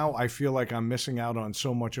that now I feel like I'm missing out on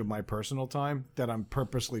so much of my personal time that I'm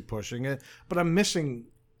purposely pushing it. But I'm missing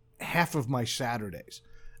half of my Saturdays.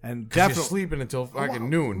 And You're definitely. sleeping until fucking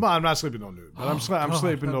noon. Well, I'm not sleeping till noon, but I'm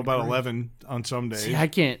sleeping till about 11 on some days. See, I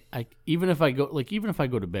can't. Even if I go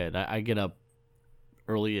to bed, I get up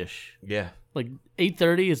early-ish. Yeah. Like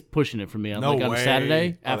 8:30 is pushing it for me. No like on way. a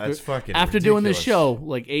Saturday Oh, after that's fucking after doing this ridiculous. show,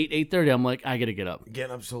 like 8:30. I'm like, I gotta get up.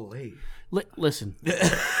 Getting up so late. Listen,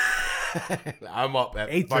 I'm up at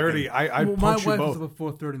 8:30. I Well, my punch you wife both. is up at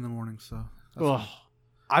 4:30 in the morning, so ugh.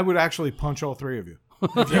 I would actually punch all three of you.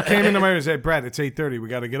 If you came into my room and said, Brad, it's 8:30. We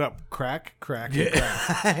got to get up. Crack, crack, and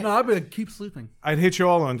crack. no, I'd be like, keep sleeping. I'd hit you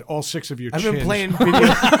all on all six of your I've chins. been playing video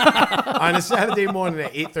on a Saturday morning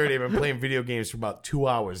at 8:30. I've been playing video games for about 2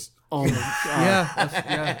 hours. Oh my god.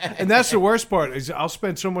 Yeah, And that's the worst part is I'll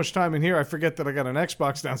spend so much time in here, I forget that I got an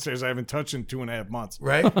Xbox downstairs I haven't touched in 2.5 months.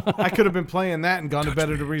 Right? I could have been playing that and gone to bed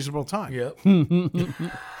at a reasonable time. Yep.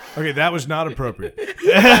 Okay, that was not appropriate.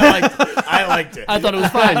 I liked it. I thought it was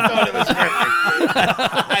fine. I thought it was perfect.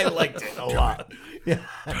 I liked it a lot.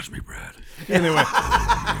 touch me, Brad. Anyway,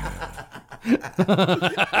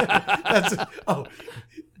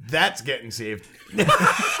 That's getting saved.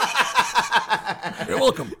 You're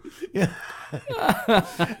welcome.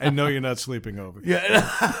 and no, you're not sleeping over.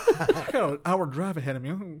 I got an hour drive ahead of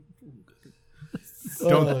me.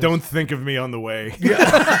 Don't think of me on the way.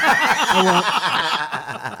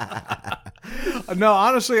 No,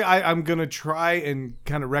 honestly, I'm gonna try and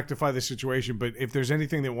kind of rectify the situation. But if there's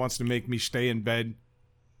anything that wants to make me stay in bed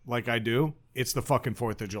like I do, it's the fucking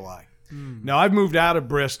 4th of July. Now I've moved out of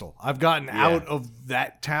Bristol. I've gotten out of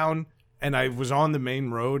that town, and I was on the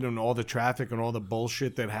main road and all the traffic and all the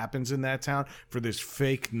bullshit that happens in that town for this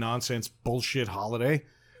fake nonsense bullshit holiday.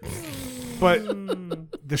 But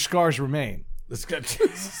the scars remain. Let's go.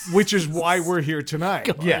 Which is why we're here tonight.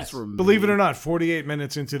 Yes. Believe it or not, 48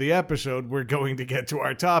 minutes into the episode, we're going to get to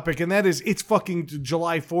our topic, and that is it's fucking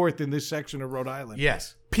July 4th in this section of Rhode Island.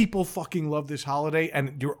 Yes. People fucking love this holiday,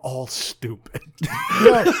 and you're all stupid.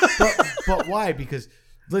 No, but why? Because,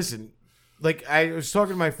 listen, like I was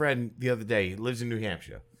talking to my friend the other day. He lives in New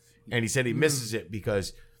Hampshire, and he said he misses it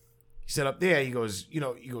because he said up there, he goes,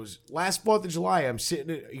 last 4th of July, I'm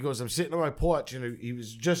sitting on my porch, and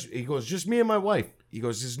he goes, just me and my wife. He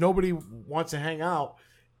goes, there's nobody wants to hang out.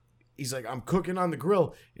 He's like, I'm cooking on the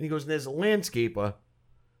grill, and he goes, there's a landscaper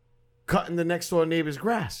cutting the next door neighbor's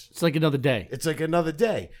grass. It's like another day. It's like another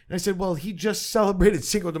day. And I said, well, he just celebrated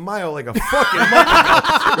Cinco de Mayo like a fucking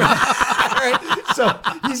month ago. Right? So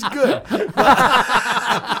he's good.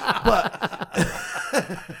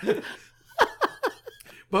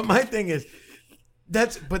 But my thing is,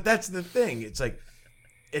 that's the thing. It's like,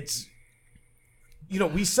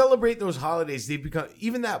 we celebrate those holidays. They become,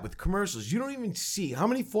 even that with commercials, you don't even see, how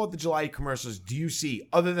many 4th of July commercials do you see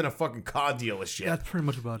other than a fucking car dealership? That's pretty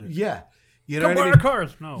much about it. Yeah. You know Come what buy I our mean?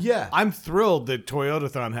 cars. No. Yeah. I'm thrilled that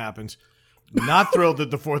Toyotathon happens. Not thrilled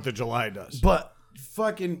that the 4th of July does. But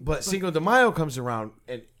Cinco de Mayo comes around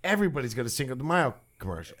and everybody's got a Cinco de Mayo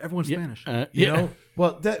commercial. Everyone's Spanish. You know?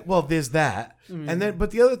 Well, there's that. And then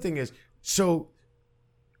but the other thing is, so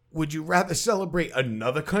would you rather celebrate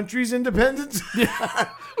another country's independence?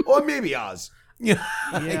 Or maybe ours? Yeah,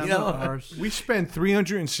 you know? ours. We spend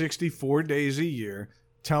 364 days a year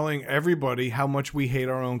telling everybody how much we hate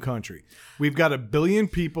our own country. We've got 1 billion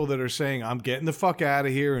people that are saying, I'm getting the fuck out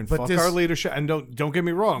of here and But fuck this- our leadership. And don't get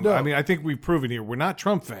me wrong. No. I mean, I think we've proven here we're not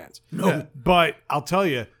Trump fans. No. But I'll tell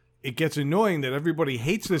you, it gets annoying that everybody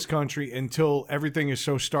hates this country until everything is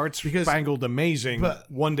so spangled amazing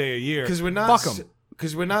But- one day a year. Because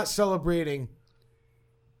we're not celebrating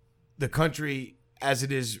the country as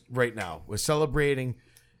it is right now. We're celebrating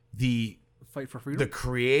the Fight for freedom. the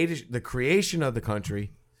creation of the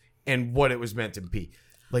country and what it was meant to be,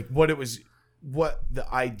 like what the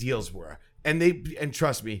ideals were, and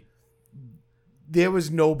trust me, there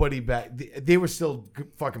was nobody back. They were still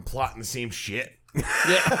fucking plotting the same shit.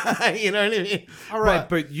 Yeah, you know what I mean. All right,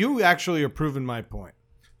 but you actually are proving my point.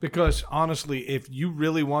 Because honestly, if you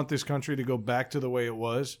really want this country to go back to the way it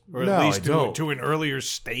was, or No, at least I don't. to an earlier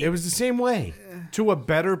state, It was the same way. to a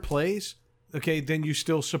better place, okay, then you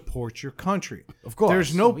still support your country. Of course.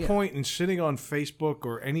 There's no point in sitting on Facebook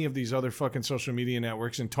or any of these other fucking social media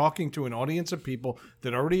networks and talking to an audience of people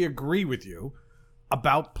that already agree with you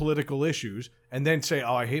about political issues and then say,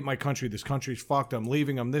 oh, I hate my country. This country's fucked. I'm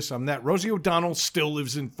leaving. I'm this. I'm that. Rosie O'Donnell still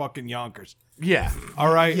lives in fucking Yonkers. Yeah.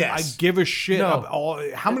 All right. Yes. I give a shit. No.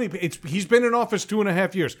 About how many? He's been in office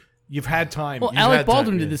 2.5 years. You've had time. Well, You've Alec had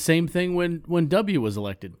Baldwin time. did the same thing when W was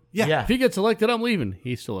elected. Yeah. If he gets elected, I'm leaving.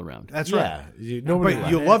 He's still around. That's right. Nobody But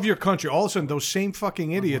you love your country. All of a sudden, those same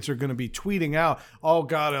fucking idiots are going to be tweeting out, "Oh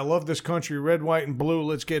God, I love this country, red, white, and blue.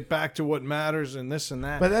 Let's get back to what matters and this and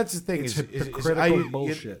that." But that's the thing It's is hypocritical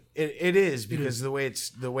bullshit. It is because the way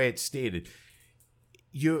it's stated.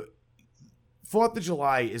 4th of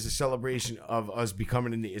July is a celebration of us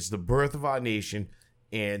becoming. It's the birth of our nation,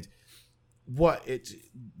 and what it's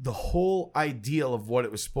the whole ideal of what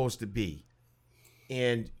it was supposed to be.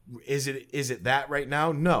 And is it that right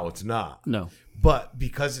now? No, it's not. No. But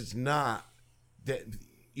because it's not, that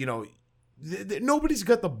nobody's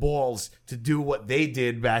got the balls to do what they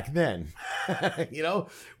did back then.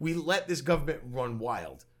 We let this government run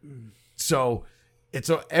wild. So it's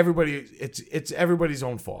everybody's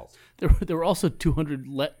own fault. There were also 200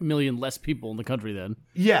 million less people in the country then.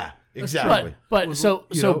 Yeah, exactly. But so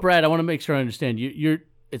know- Brad, I want to make sure I understand. You're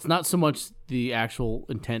it's not so much the actual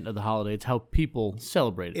intent of the holiday; it's how people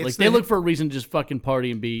celebrate it. It's Like they look for a reason to just fucking party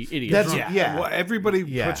and be idiots. That's yeah. Well, everybody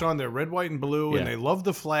Yeah. puts on their red, white, and blue, Yeah. and they love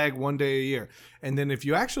the flag one day a year. And then if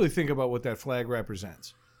you actually think about what that flag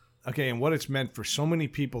represents, okay, and what it's meant for so many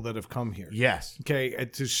people that have come here, Yes. okay,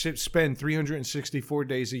 to spend 364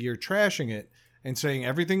 days a year trashing it and saying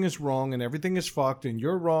everything is wrong and everything is fucked and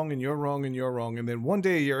you're wrong and you're wrong and you're wrong, and then one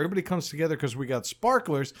day a year everybody comes together because we got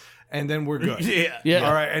sparklers, and then we're good. Yeah.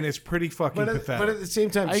 All right, and it's pretty fucking pathetic. But at the same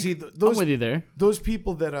time, see I'm those with you there. those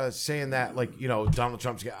people that are saying that, like Donald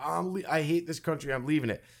Trump's, I hate this country, I'm leaving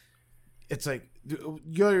it. It's like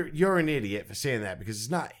you're an idiot for saying that, because it's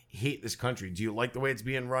not hate this country. Do you like the way it's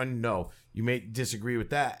being run? No, you may disagree with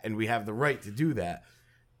that, and we have the right to do that,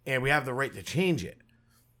 and we have the right to change it.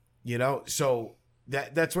 So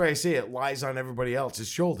that's why I say it lies on everybody else's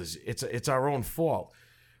shoulders. It's our own fault,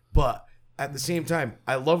 but at the same time,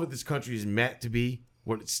 I love what this country is meant to be,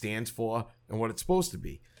 what it stands for, and what it's supposed to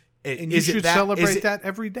be. and you should celebrate that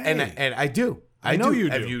every day. And I do. I know do. you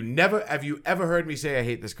do. Have you ever heard me say I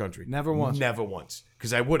hate this country? Never once. Never once.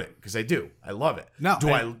 Because I wouldn't. Because I do. I love it. No,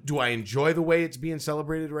 Do I enjoy the way it's being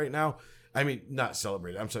celebrated right now? I mean, not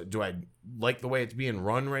celebrated. I'm sorry. Do I like the way it's being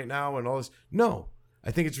run right now and all this? No. I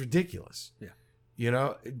think it's ridiculous.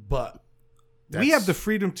 Yeah. But we have the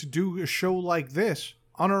freedom to do a show like this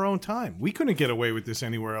on our own time. We couldn't get away with this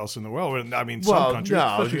anywhere else in the world. I mean, some countries.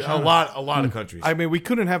 no, especially a China. lot of countries. I mean, we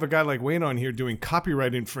couldn't have a guy like Wayne on here doing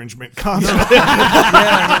copyright infringement constantly.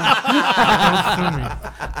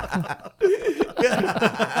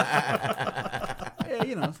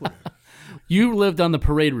 Yeah, it's whatever. You lived on the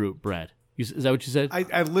parade route, Brad. Is that what you said?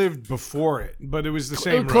 I lived before it, but it was the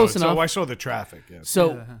same close road, enough. so I saw the traffic. Yes.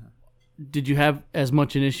 So, did you have as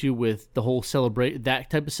much an issue with the whole that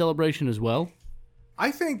type of celebration as well? I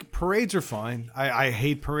think parades are fine. I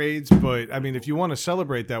hate parades, but I mean, if you want to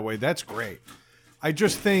celebrate that way, that's great. I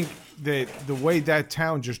just think that the way that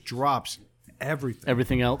town just drops everything.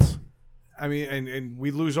 Everything else? I mean, and we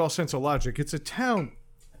lose all sense of logic. It's a town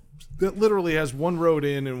that literally has one road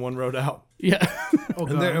in and one road out. Yeah.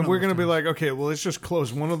 And we're going to be like, okay, well, let's just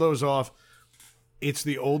close one of those off. It's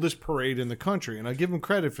the oldest parade in the country, and I give them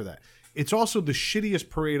credit for that. It's also the shittiest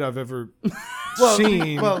parade I've ever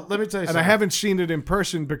seen. Well, let me tell you and something. I haven't seen it in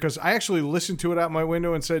person because I actually listened to it out my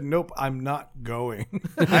window and said, nope, I'm not going.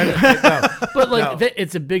 But No.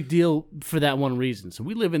 it's a big deal for that one reason. So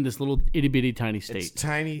we live in this little itty bitty tiny state. It's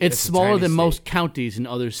tiny. It's a smaller tiny than state. most counties in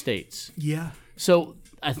other states. Yeah. So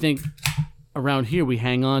I think around here we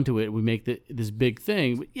hang on to it. We make this big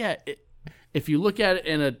thing. But yeah, if you look at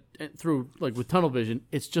it through like with tunnel vision,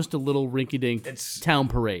 it's just a little rinky-dink town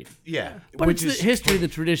parade. Yeah, But it's the history, the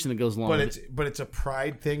tradition that goes along with it. But it's a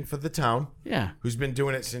pride thing for the town. Yeah. Who's been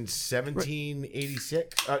doing it since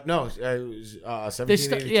 1786? It was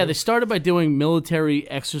 1782. They started by doing military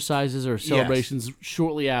exercises or celebrations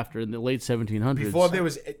shortly after in the late 1700s. Before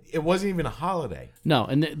it wasn't even a holiday. No,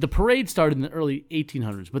 and the parade started in the early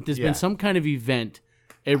 1800s, but there's been some kind of event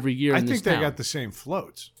every year I in this think they town. got the same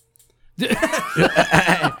floats.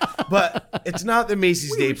 But it's not the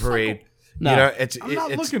Macy's Day Parade. No. You know, I'm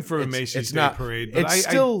not looking for a Macy's Day Parade, but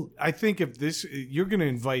I think if this, you're going to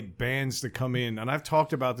invite bands to come in, and I've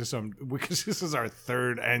talked about this because this is our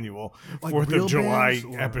third annual Like 4th real of July bands,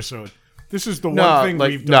 or- episode. This is the one thing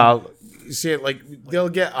we've done. No, you see it like they'll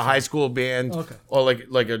get a high school band or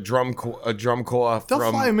like a drum corps They'll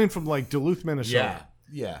from fly them in from like Duluth, Minnesota.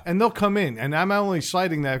 yeah. And they'll come in, and I'm only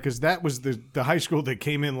citing that because that was the high school that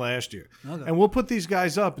came in last year. Okay. And we'll put these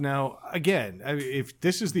guys up. Now, again, if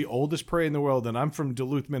this is the oldest parade in the world, and I'm from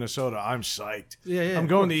Duluth, Minnesota, I'm psyched. Yeah, I'm of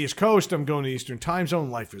going to the East Coast. I'm going to Eastern Time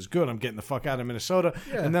Zone. Life is good. I'm getting the fuck out of Minnesota.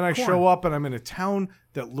 And then I show up, and I'm in a town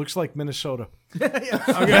that looks like Minnesota.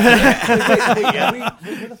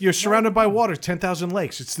 You're surrounded by water, 10,000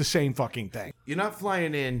 lakes. It's the same fucking thing. You're not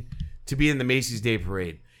flying in to be in the Macy's Day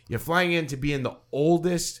Parade. You're flying in to be in the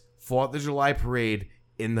oldest 4th of July parade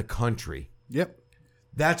in the country. Yep.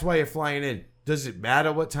 That's why you're flying in. Does it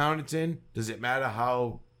matter what town it's in? Does it matter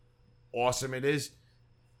how awesome it is?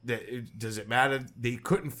 Does it matter? They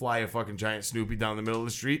couldn't fly a fucking giant Snoopy down the middle of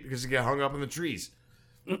the street because they get hung up in the trees.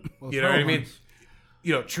 You know what I mean?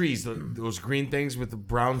 You know, trees, those green things with the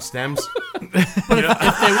brown stems. You know?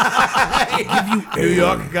 New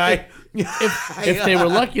York guy. If they were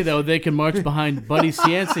lucky, though, they could march behind Buddy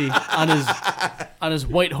Cianci on his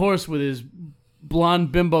white horse with his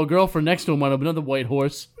blonde bimbo girlfriend next to him on another white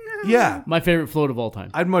horse. Yeah. My favorite float of all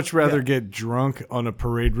time. I'd much rather get drunk on a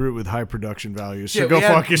parade route with high production values. So Yeah, go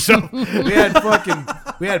fuck yourself.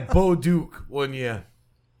 We had Bo Duke one year.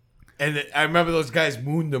 And I remember those guys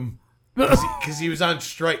mooned him because he was on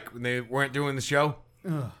strike when they weren't doing the show.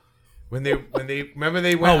 When they remember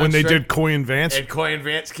they went When they strike did Coy and Vance? and Coy and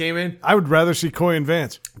Vance came in. I would rather see Coy and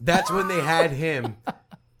Vance. That's when they had him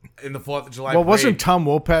in the 4th of July Well, parade. wasn't Tom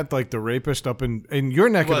Wopat like the rapist up in your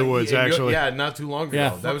neck of the woods, actually? Yeah, not too long ago.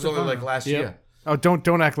 Yeah. That was only like last year. Oh,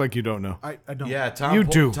 don't act like you don't know. I don't. Yeah, Tom. You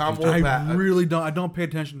do. Tom I Wopat. really don't. I don't pay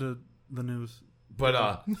attention to the news. But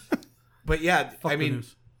yeah, I the mean,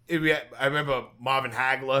 news. I remember Marvin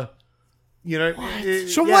Hagler. You know,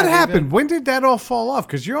 So what happened? When did that all fall off?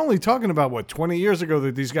 Because you're only talking about, 20 years ago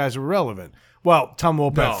that these guys were relevant. Well, Tom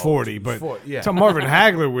Wopat, No, 40, but 40, yeah. Tom Marvin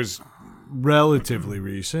Hagler was relatively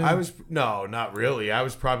recent. No, not really. I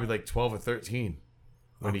was probably like 12 or 13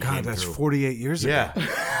 when he God, came that's through. 48 years ago. Yeah.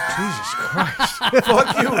 Jesus Christ.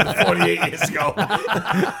 Fuck you, 48 years ago.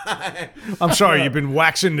 I'm sorry, you've been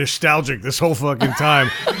waxing nostalgic this whole fucking time.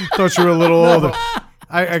 Thought you were a little older.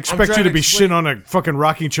 I expect you trying to to be explain- sitting on a fucking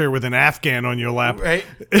rocking chair with an Afghan on your lap. Right?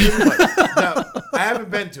 No, I haven't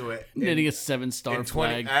been to it. Knitting a 7-star In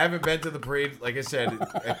 20, flag. I haven't been to the parade. Like I said,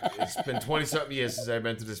 it's been 20-something years since I've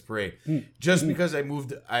been to this parade. Just because I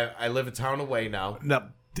moved, I live a town away now. No,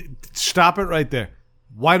 stop it right there.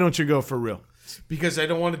 Why don't you go for real? Because I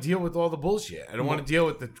don't want to deal with all the bullshit. I don't want to deal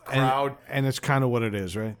with the crowd. And it's kind of what it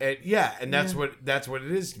is, right? And yeah, and that's what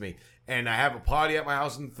it is to me. And I have a party at my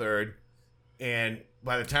house on the 3rd, and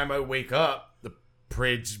by the time I wake up, the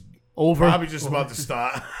parade's Over. probably just about to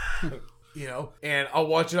start. You know, and I'll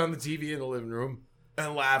watch it on the TV in the living room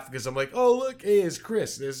and laugh because I'm like, oh look, hey, it's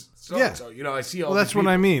Chris. There's so and so. You know, I see all. Well, that's what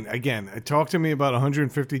I mean. Again, talk to me about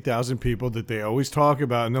 150,000 people that they always talk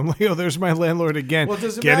about, and I'm like, oh, there's my landlord again, Well, it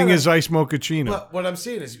doesn't getting matter. his ice mochaccino. But what I'm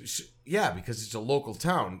saying is, yeah, because it's a local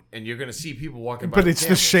town, and you're going to see people walking by. But it's the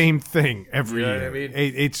cameras. same thing every You know year. what I mean?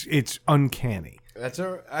 It's uncanny. That's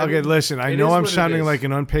all right. Okay, listen, I it know is I'm what it sounding is. like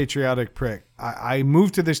an unpatriotic prick. I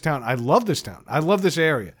moved to this town. I love this town. I love this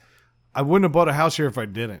area. I wouldn't have bought a house here if I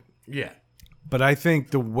didn't. Yeah. But I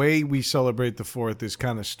think the way we celebrate the 4th is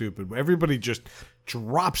kind of stupid. Everybody just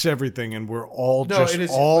drops everything, and we're all it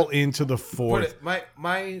is, into the 4th. But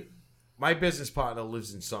my business partner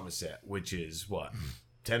lives in Somerset, which is what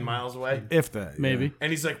 10 miles away. If that. Maybe. yeah.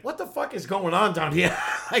 And he's like, "What the fuck is going on down here?"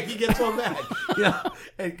 Like he gets all mad, you know.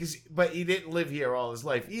 But he didn't live here all his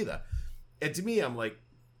life either. And to me, I'm like,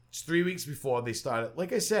 it's 3 weeks before they started.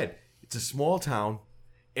 Like I said, it's a small town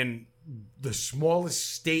in the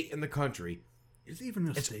smallest state in the country. It's even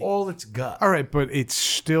a It's state. all it's got. All right, but it's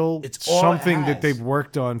still It's all it something that has. they've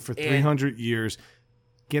worked on for 300 years.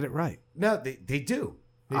 Get it right. No, they do.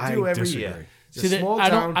 They I do every disagree. year. It's See, a small I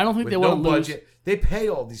town don't think with they no wanna lose- budget. They pay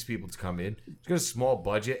all these people to come in. It's got a small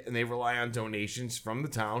budget, and they rely on donations from the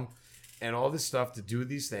town and all this stuff to do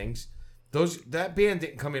these things. That band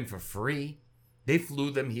didn't come in for free. They flew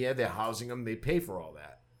them here. They're housing them. They pay for all that.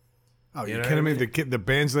 Oh, You you know kidding what me? I The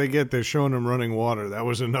bands they get, they're showing them running water. That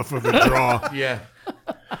was enough of a draw. Yeah.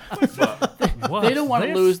 What's They don't want to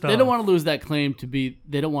this lose. They stuff? don't want to lose that claim to be.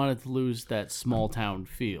 They don't want it to lose that small town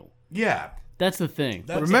feel. Yeah. That's the thing.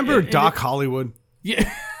 That's Remember it. Doc Hollywood?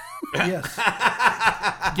 Yeah. Yes.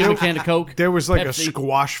 Give 'em a can of Coke. There was like Pepsi. a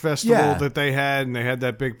squash festival Yeah. that they had, and they had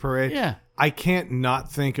that big parade. Yeah. I can't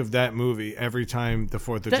not think of that movie every time the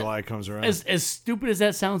 4th of July comes around. As stupid as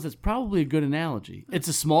that sounds, that's probably a good analogy. It's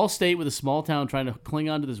a small state with a small town trying to cling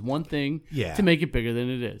on to this one thing to make it bigger than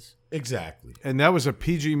it is. Exactly. And that was a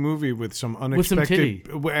PG movie with some unexpected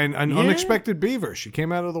and an unexpected beaver. She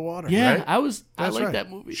came out of the water. Yeah, right? I That's like right. that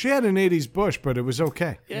movie. She had an 80s bush, but it was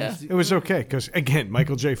okay. Yeah. It was okay because, again,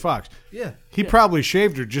 Michael J. Fox. Yeah. He probably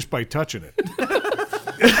shaved her just by touching it.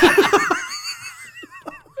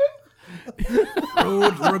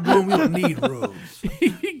 Roads, we're going. We don't need roads.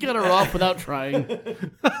 He got her off without trying.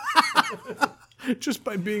 Just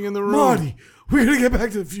by being in the room. Marty, we're gonna get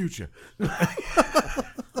back to the future.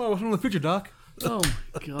 Oh, what's wrong with the future, Doc? Oh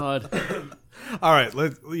my God. All right,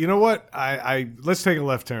 you know what? Let's take a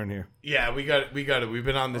left turn here. Yeah, we got it. We've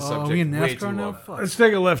been on this Oh, subject we in way too NASCAR now? long. Fuck. Let's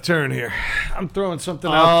take a left turn here. I'm throwing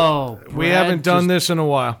something out there. We Brad haven't done just- this in a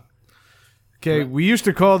while. Okay, we used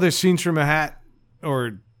to call this Scenes from a Hat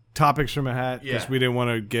or Topics from a Hat because Yeah. we didn't want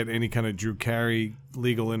to get any kind of Drew Carey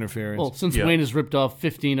legal interference. Well, since Wayne has ripped off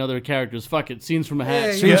 15 other characters, fuck it. Scenes from a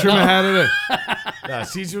hat. Scenes from a Hat it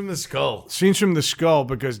is. Scenes from the Skull. Scenes from the Skull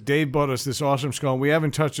because Dave bought us this awesome skull and we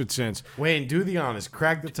haven't touched it since. Wayne, do the honors.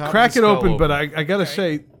 Crack the top. Crack of the it skull open, but I got to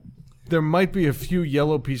say, there might be a few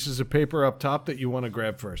yellow pieces of paper up top that you want to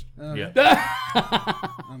grab first. Yeah.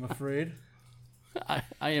 I'm afraid.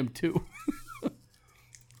 I am too.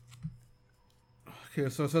 Okay,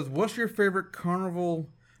 so it says, what's your favorite carnival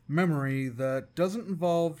memory that doesn't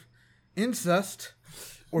involve incest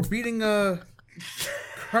or beating a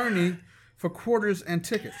carny for quarters and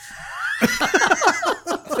tickets?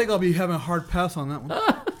 I think I'll be having a hard pass on that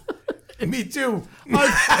one. Me too.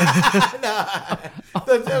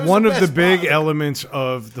 One of the big elements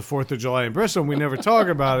of the 4th of July in Bristol, and we never talk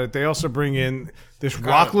about it, they also bring in this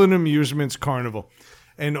Rockland Amusements Carnival.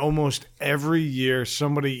 And almost every year,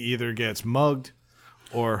 somebody either gets mugged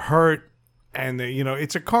or hurt, and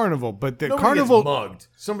it's a carnival. But the Nobody carnival, gets mugged.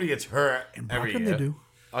 Somebody gets hurt every Brockton year. they do.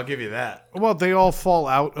 I'll give you that. well, they all fall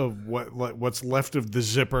out of what's left of the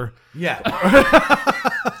zipper. Yeah.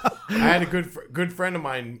 I had a good friend of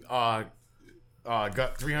mine got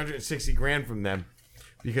 360 grand from them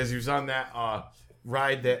because he was on that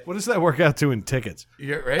ride that. What does that work out to in tickets?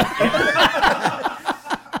 Yeah, right? Yeah.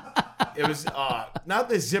 It was not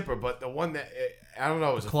the zipper, but the one that I don't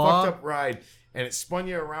know. It was a Claw? fucked up ride, and it spun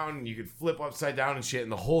you around, and you could flip upside down and shit,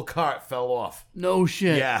 and the whole cart fell off. No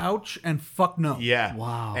shit. Yeah, Ouch and fuck no. yeah.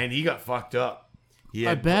 Wow. And he got fucked up.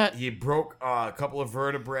 I bet. He broke a couple of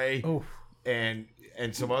vertebrae Oh. and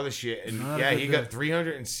some other shit, and Not a yeah, good he day. got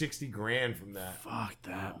 360 grand from that. Fuck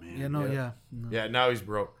that, man. Yeah, no, yeah. Yeah, now he's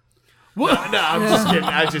broke. What? No, I'm just kidding.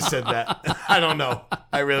 I just said that. I don't know.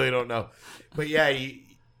 I really don't know. But yeah,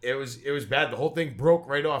 it was bad. The whole thing broke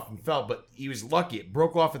right off and fell, but he was lucky. It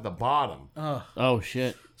broke off at the bottom. Oh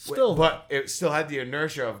shit. Still, But it still had the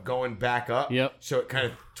inertia of going back up. Yep. So it kind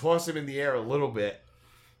of tossed him in the air a little bit.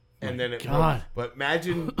 And then it God. broke. But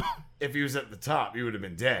imagine if he was at the top, he would have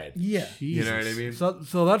been dead. yeah. You know what I mean?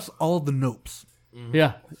 So that's all the nopes.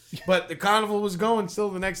 Yeah. But the carnival was going still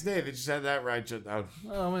the next day. They just had that ride shut down.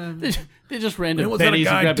 Oh man. They just ran to It was that a Benny's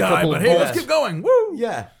and guy grabbed a died, couple but of hey, bolts. let's keep going. Woo!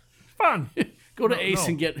 Yeah. Fun. Go to Ace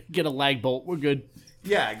and get a lag bolt. We're good.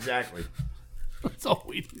 Yeah, exactly. That's all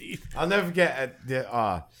we need. I'll never forget at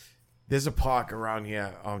the there's a park around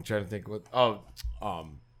here. I'm trying to think what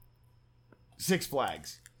Six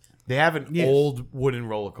Flags. They have an old wooden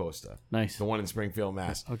roller coaster. Nice. The one in Springfield,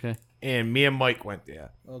 Mass. Okay. And me and Mike went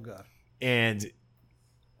there. Oh god. And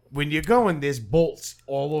when you're going, there's bolts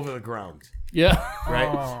all over the ground. Yeah.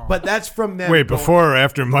 Right? But that's from them Wait, going- before or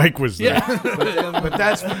after Mike was there? Yeah. but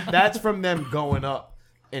that's from them going up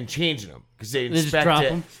and changing them. Because they just inspect drop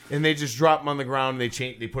it 'em? and they just drop them on the ground and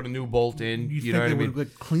they put a new bolt in. You You, think know what they I mean? would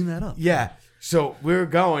like, clean that up? Yeah. So we were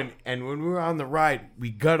going, and when we were on the ride, we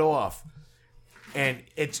got off, and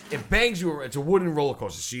it bangs you. It's a wooden roller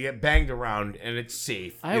coaster, so you get banged around, and it's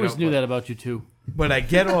safe. I always knew that about you too. But I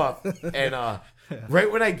get off, and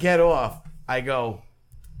right when I get off, I go,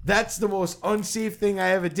 "That's the most unsafe thing I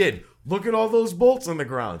ever did. Look at all those bolts on the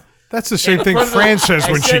ground." That's the same thing front of Fran the- says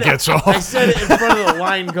I when she said it- gets I off. said it in front of the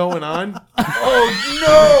line going on.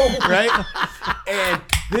 Oh no! Right? And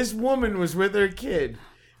this woman was with her kid,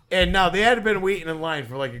 and now they had been waiting in line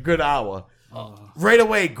for like a good hour. Right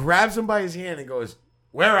away, grabs him by his hand and goes,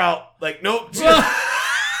 "We're out." Like, nope.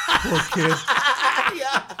 Poor kid.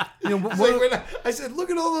 Yeah. You know, It's like, when I said, "Look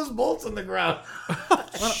at all those bolts on the ground."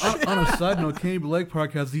 on a side note, Candy Lake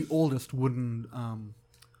Park has the oldest wooden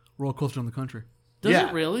roller coaster in the country. Does Yeah.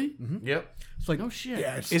 it really? Yep. It's like, No shit.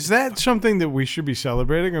 yeah, it's, Is that something that we should be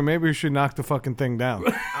celebrating, or maybe we should knock the fucking thing down?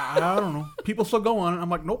 I don't know. People still go on it. I'm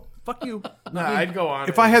like, nope, fuck you. No, I'd go on.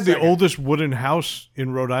 If in I a had the second. oldest wooden house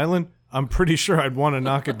in Rhode Island, I'm pretty sure I'd want to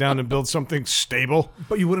knock it down and build something stable.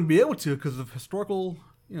 But you wouldn't be able to because of historical,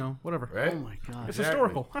 whatever. right? Oh my god. It's Exactly.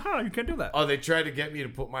 historical. Haha, you can't do that. Oh, they tried to get me to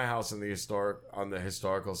put my house on the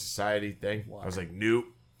historical society thing. I was like, nope.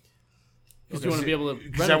 Because you want to be able to.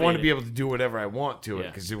 Because I want to be able. able to do whatever I want to it. Yeah.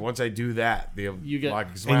 Because once I do that, You get-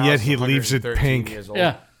 And yet he leaves it pink.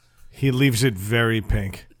 Yeah. He leaves it very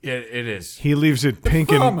pink. It is. He leaves it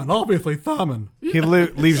pink and Thurman, obviously Thurman. he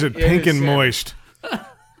leaves it pink is, and yeah. moist.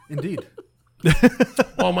 Indeed.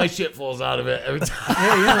 All my shit falls out of it every time.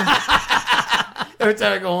 Yeah. Every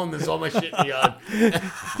time I go home, there's all my shit in the yard.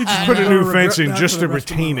 He just put a new regret fence in that just for to the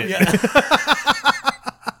rest of retain my it.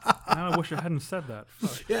 Now I wish I hadn't said that.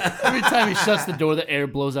 Fuck. Every time he shuts the door, the air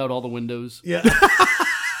blows out all the windows. Yeah.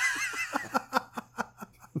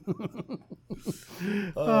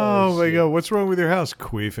 Oh my god, what's wrong with your house?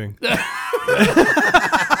 Queefing. Why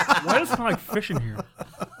does it smell like fish in here?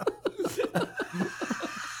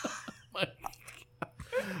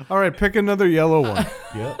 All right, pick another yellow one.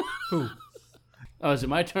 Yep. Oh, is it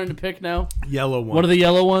my turn to pick now? Yellow one. What are the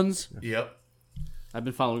yellow ones? Yep. I've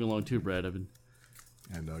been following along too, Brad. I've been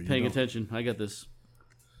I know you paying don't. attention. I got this.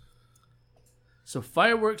 So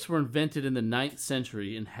fireworks were invented in the 9th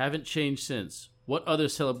century and haven't changed since. What other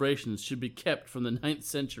celebrations should be kept from the 9th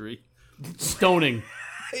century? Stoning.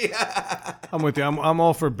 I'm with you. I'm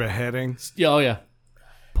all for beheading. Yeah, oh yeah.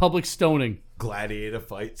 Public stoning. Gladiator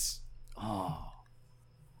fights. Yeah,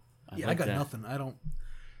 I like got that. nothing. I don't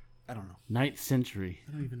know. 9th century.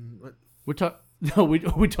 I don't even. What? We're talking. No, we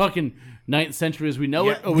talking 9th century as we know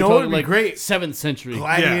it, Yeah, or we no, talking it'd be like great. 7th century.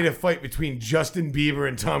 Gladiator fight between Justin Bieber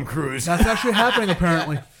and Tom Cruise. That's actually happening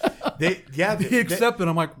apparently. They He accepted.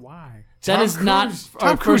 I'm like, why? That Tom is not. Cruise-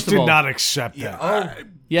 Tom Cruise first of did all, not accept Yeah. that.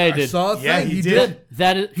 Yeah, he I did. saw a Yeah, thing. he did.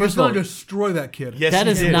 That is He was first of all. going to destroy that kid. Yes, That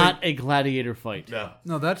he is did. not a gladiator fight. No.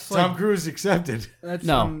 No, that's Tom like Cruise accepted. that's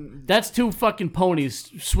No, that's two fucking ponies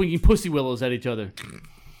swinging pussy willows at each other.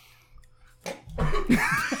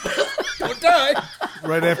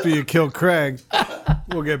 Right after you kill Craig,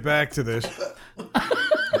 we'll get back to this.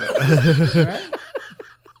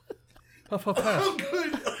 puff puff pass.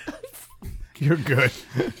 You're good.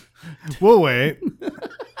 We'll wait.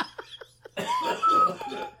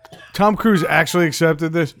 Tom Cruise actually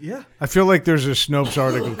accepted this? Yeah. I feel like there's a Snopes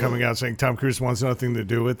article coming out saying Tom Cruise wants nothing to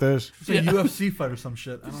do with this. It's a UFC fight or some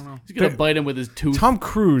shit. I don't know. He's gonna bite him with his tooth. Tom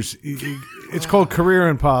Cruise, it's called Career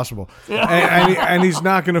Impossible. And he's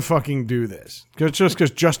not going to fucking do this. Just because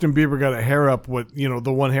Justin Bieber got a hair up,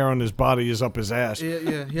 the one hair on his body is up his ass.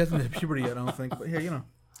 Yeah. He hasn't hit puberty yet, I don't think. But yeah,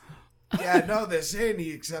 Yeah, no, they're saying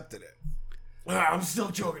he accepted it. I'm still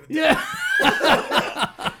choking to death.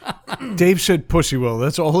 Yeah, Dave said pussy will.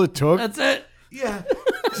 That's all it took. that's it. Yeah,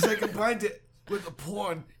 because I combined it with the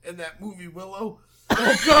porn in that movie Willow.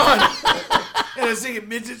 Oh God! And I was thinking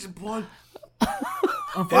midgets and porn.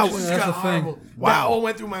 unfortunately, that's the thing. Horrible. Wow. That all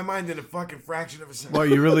went through my mind in a fucking fraction of a second. Well,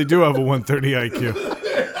 you really do have a 130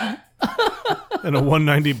 IQ. And a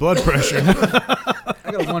 190 blood pressure.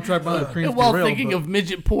 I got one track behind the Queen's And while derailed, thinking but- of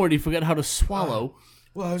midget porn, he forgot how to swallow.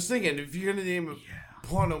 Well, I was thinking if you're gonna name a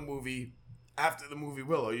porno movie after the movie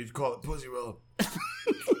Willow, you'd call it Pussy Willow.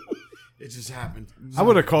 It just happened. I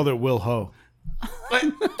would have called it Will Ho.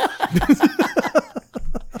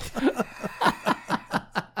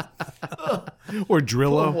 Or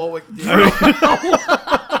Drillo. Warwick.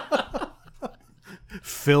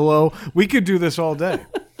 Philo. We could do this all day.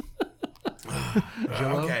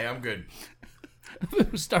 Okay, I'm good.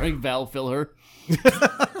 Starring Val Filler. he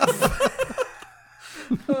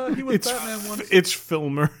was Batman once. It's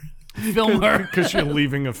Filmer. Filmer. Because you're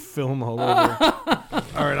leaving a film all over.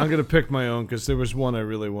 All right, I'm going to pick my own because there was one I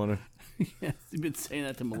really wanted. You've been saying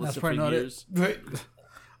that to Melissa for probably not it. years. Right.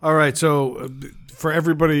 All right, so for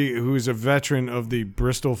everybody who's a veteran of the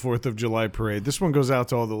Bristol 4th of July parade, this one goes out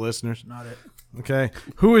to all the listeners. Not it. Okay.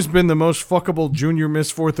 Who has been the most fuckable junior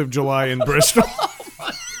Miss 4th of July in Bristol?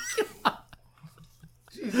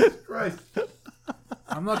 Jesus Christ.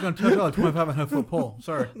 I'm not going to touch a 25.5-foot pole.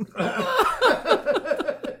 Sorry.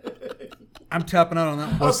 I'm tapping out on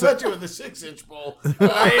that one. I'll touch you with a 6-inch pole.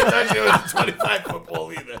 I ain't touching you with a 25-foot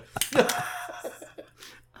pole either.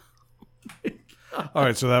 All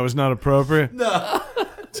right, so that was not appropriate. No.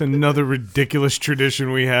 It's another ridiculous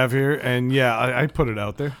tradition we have here, and yeah, I put it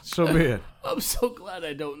out there. So be it. I'm so glad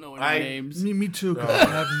I don't know any names. Me too, 'cause I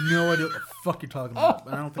have no idea what the fuck you're talking about.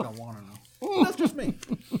 And I don't think I want to know. That's just me.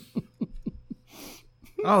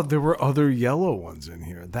 Oh, there were other yellow ones in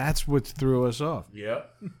here. That's what threw us off. Yeah.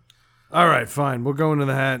 All right, fine. We'll go into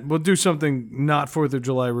the hat. We'll do something not 4th of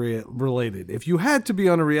July related. If you had to be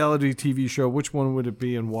on a reality TV show, which one would it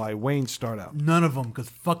be and why? Wayne, start out. None of them, because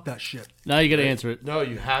fuck that shit. Now you got to answer it. No,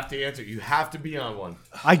 you have to answer. You have to be on one.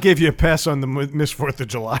 I gave you a pass on the Miss 4th of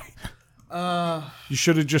July. You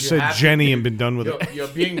should have just said have to Jenny be- and been done with it. You're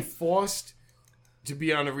being forced to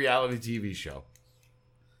be on a reality TV show.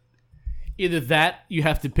 Either that, you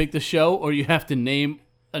have to pick the show, or you have to name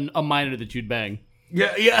a minor that you'd bang.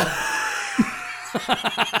 Yeah, yeah.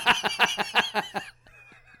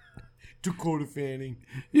 Dakota Fanning.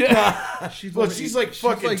 Yeah. She's Well, she's like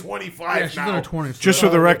fucking 25 Yeah, she's now. in her 20s. Just for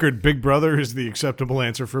the record, Big Brother is the acceptable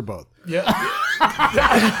answer for both. Yeah.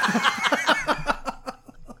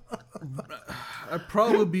 I'd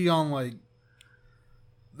probably be on like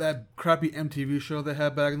that crappy MTV show they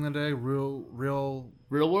had back in the day. Real. Real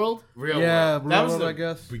World? Real Yeah, world. Real That was World, the I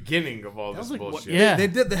guess. beginning of all this was like, what- bullshit. yeah. They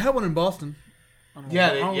did. They had one in Boston. I don't Yeah,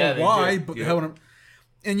 know, they- I don't yeah, know they why, did. but Yeah. they had one.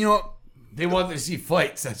 And you know, They wanted to see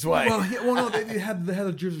fights, that's why. no, they had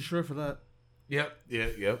the Jersey Shore for that. Yep.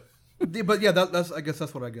 But yeah, that's I guess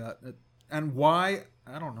that's what I got. And why?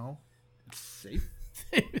 I don't know. It's safe.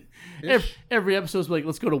 Every episode's like,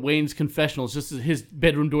 let's go to Wayne's confessionals. Just his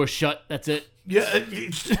bedroom door shut. That's it. Yeah.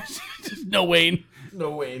 Just no Wayne.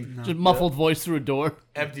 No way. Just muffled voice through a door.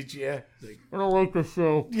 Empty chair. Like, I don't like this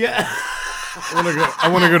show. yeah. I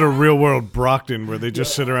want to go to Real World Brockton, where they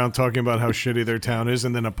just sit around talking about how shitty their town is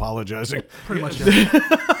and then apologizing. Pretty much. Yeah.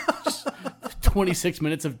 26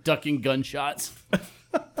 minutes of ducking gunshots.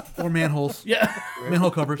 Or manholes. Yeah.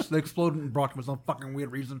 Manhole covers. They exploded in Brockton for some fucking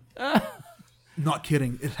weird reason. Not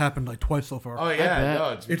kidding. It happened like twice so far. Oh, bet. yeah.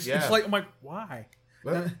 No, It's yeah. like, I'm like, why?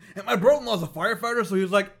 What? And my brother-in-law's a firefighter, so he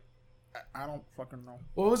was like, I don't fucking know.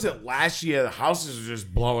 What was it last year? The houses were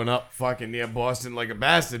just blowing up fucking near Boston like a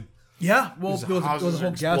bastard. Yeah, well, These there was a houses whole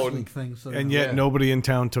are gas exploding. leak thing. So And yet Yeah. nobody in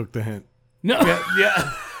town took the hint. No.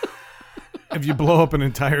 Yeah. If you blow up an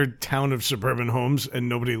entire town of suburban homes and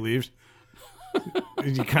nobody leaves,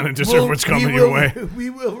 you kind of deserve what's coming we your will- way. We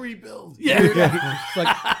will rebuild. Yeah. it's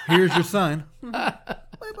like, here's your sign.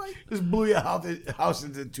 Just blew your house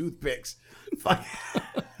into toothpicks. Fuck.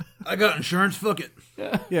 I got insurance. Fuck it.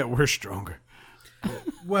 Yeah, we're stronger.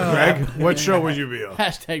 Well, Greg, what show would you be on?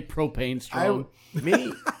 Hashtag propane strong.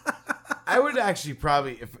 I would actually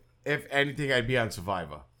probably, if anything, I'd be on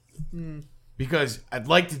Survivor. Because I'd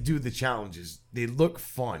like to do the challenges. They look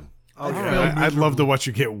fun. I'd love to watch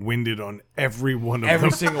you get winded on every one of Every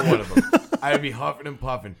them. single one of them. I'd be huffing and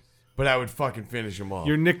puffing, but I would fucking finish them all.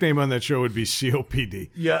 Your nickname on that show would be COPD.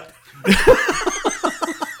 Yeah.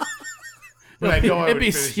 But I know I It'd would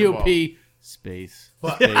be finish them all. COP space.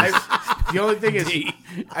 But Space. the only thing is,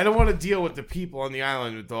 I don't want to deal with the people on the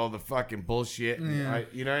island with all the fucking bullshit. You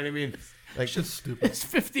know what I mean? Like, shit's stupid. It's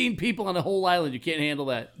 15 people on the whole island. You can't handle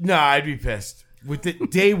that. no, I'd be pissed. With the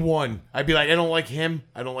day one, I'd be like, I don't like him.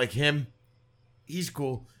 I don't like him. He's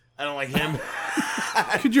cool. I don't like him.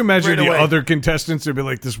 Could you imagine Right the away. other contestants? They'd be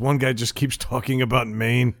like, this one guy just keeps talking about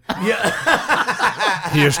Maine. Yeah.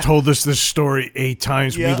 He has told us this story 8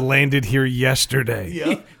 times. Yeah. We landed here yesterday.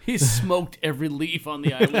 Yeah. He smoked every leaf on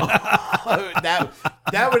the island.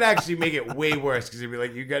 that would actually make it way worse because it'd be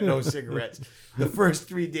like, you got no cigarettes. The first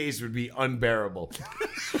 3 days would be unbearable.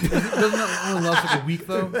 Doesn't that only last like a week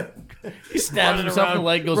though? He stabs Running himself in the around-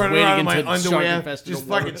 leg, goes running around in wading my into shark underwear, infested just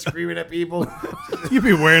water. fucking screaming at people. You'd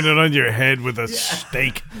be wearing it on your head with a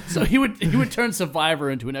stake. So he would turn Survivor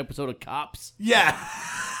into an episode of Cops. Yeah.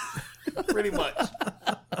 Pretty much.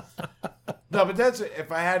 No, but that's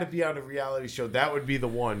if I had to be on a reality show, that would be the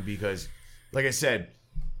one because, like I said,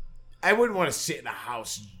 I wouldn't want to sit in a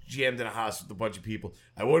house, jammed in a house with a bunch of people.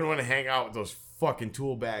 I wouldn't want to hang out with those fucking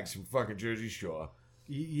tool bags from fucking Jersey Shore.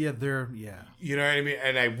 Yeah, yeah. You know what I mean?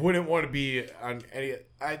 And I wouldn't want to be on any.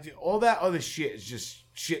 All that other shit is just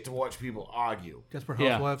shit to watch people argue. Desperate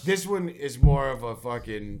Yeah. Housewives, This one is more of a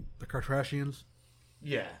fucking the Kardashians.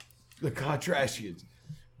 yeah, the Kardashians.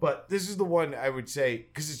 But this is the one I would say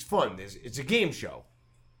because it's fun. It's a game show,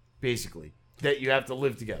 basically that you have to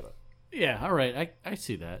live together. Yeah, all right. I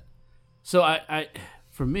see that. So I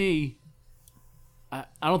for me, I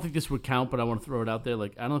don't think this would count, but I want to throw it out there.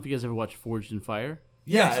 Like, I don't know if you guys ever watched Forged in Fire.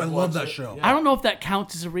 Yes, I've I love watched that it. show. Yeah. I don't know if that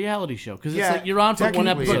counts as a reality show because it's Yeah, like you're on for one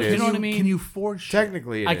technically episode. it You is. know what I mean? Can you forge? shit?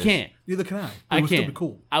 Technically, I can't. Neither can I. But I it would can't. still be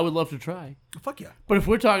cool. I would love to try. Fuck yeah. But if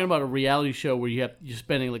we're talking about a reality show where you're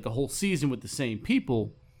spending like a whole season with the same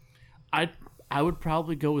people, I would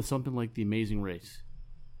probably go with something like The Amazing Race.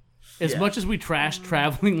 As much as we trashed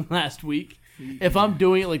traveling last week, if I'm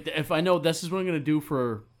doing it like if I know this is what I'm going to do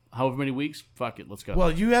for however many weeks. Fuck it, let's go.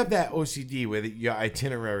 Well, you have that OCD where your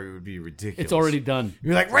itinerary would be ridiculous. it's already done.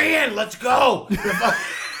 You're like, Rayanne, let's go.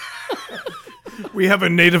 We have a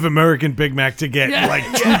Native American Big Mac to get in like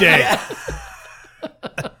 2 days.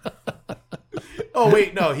 Oh,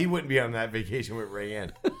 wait, no, he wouldn't be on that vacation with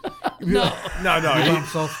Rayanne. No, No, By he-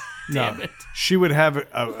 himself. damn it. she would have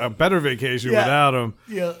a better vacation Yeah. without him.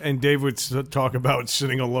 Yeah. And Dave would talk about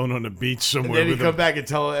sitting alone on the beach And somewhere then he'd with come him. back and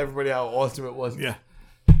tell everybody how awesome it was. Yeah.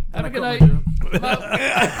 Have a good night.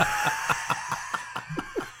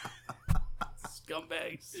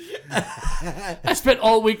 Scumbags. I spent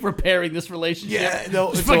all week repairing this relationship. Yeah, no,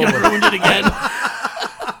 Just it's fucking over. ruined it again.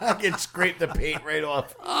 I can scrape the paint right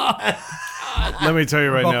off. Let me tell you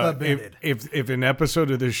right About now, that Band-Aid. if an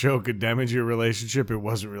episode of this show could damage your relationship, it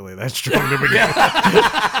wasn't really that strong to begin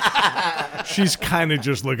with. She's kind of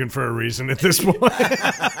just looking for a reason at this point. He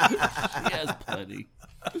has plenty.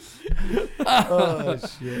 Oh,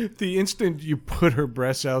 shit. The instant you put her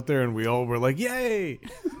breasts out there and we all were like, yay!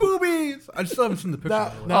 Boobies. I still haven't seen the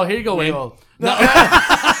picture. Oh, here you go, Wayne. No,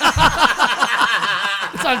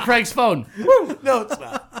 It's on Craig's phone. no, it's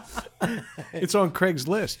not. It's on Craig's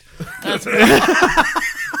list. Fuck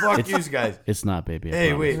you guys. It's not, baby. I Hey,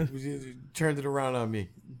 promise. wait. You turned it around on me.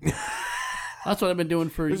 That's what I've been doing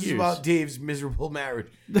for This is years. about Dave's miserable marriage.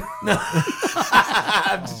 No.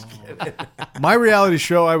 I'm just kidding. My reality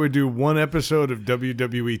show, I would do one episode of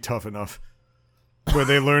WWE Tough Enough where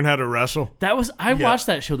they learn how to wrestle. I watched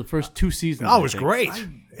that show the first 2 seasons. Oh, I it was think. great.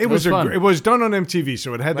 It was was fun. it was done on MTV,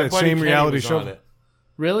 so it had My that buddy same Kenny reality was show. on it.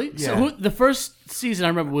 Really? So Yeah. the first season I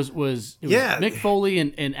remember was Yeah. Mick Foley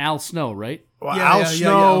and Al Snow, right? Well, Yeah, Al yeah,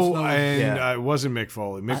 Snow Al Snow. and Yeah. it wasn't Mick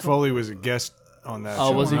Foley. Mick Foley was a guest on that Oh,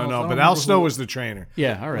 show. was he? No, I don't but Al remember Snow who- was the trainer.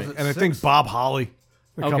 Yeah, all right. Was it And I 6? think Bob Holly,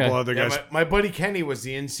 a Okay. couple other Yeah, guys. my buddy Kenny was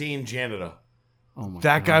the insane janitor. Oh my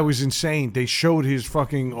That guy was insane. They showed his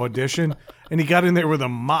fucking audition, and he got in there with a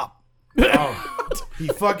mop. Oh, he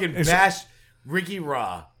fucking bashed Ricky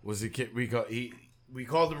Ra. Was the kid we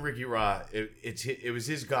called him Ricky Ra. It was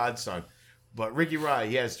his godson, but Ricky Ra,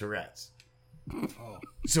 he has Tourette's.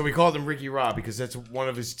 So we called him Ricky Ra because that's one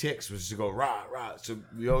of his tics was to go rah rah. So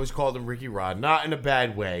we always called him Ricky Ra, not in a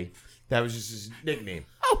bad way. That was just his nickname.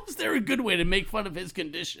 How was there a good way to make fun of his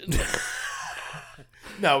condition?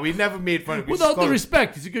 No, we never made fun of him. Without the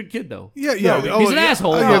respect, he's a good kid though. Yeah, yeah. No, he's an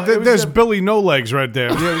asshole. Yeah, it was there's a- Billy No Legs right there.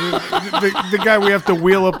 The guy we have to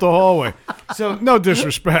wheel up the hallway. So No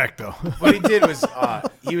disrespect, though. what he did was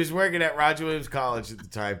he was working at Roger Williams College at the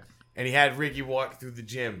time, and he had Ricky walk through the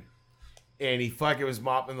gym, and he fucking was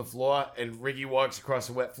mopping the floor, and Ricky walks across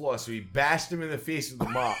the wet floor, so he bashed him in the face with the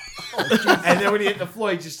mop, and then when he hit the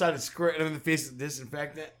floor, he just started squirting him in the face with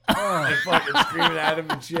disinfectant and fucking screaming at him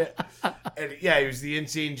and shit. And yeah, he was the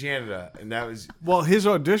insane janitor, and that was Well, his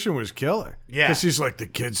audition was killer. Yeah. Because he's like, the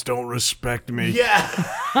kids don't respect me.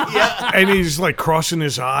 yeah. And he's like crossing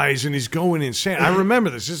his eyes and he's going insane. I remember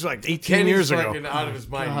this. This is like 18 Kenny's years ago. fucking out of his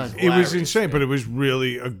mind. God. He's It was hilarious, insane, man. but it was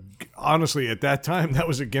really, honestly, at that time, that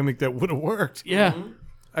was a gimmick that would have worked. Yeah.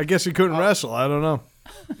 I guess he couldn't wrestle. I don't know.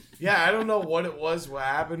 Yeah, I don't know what it was, what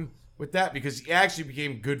happened with that, because he actually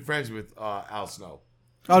became good friends with Al Snow.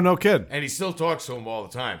 Oh, no kid. And he still talks to him all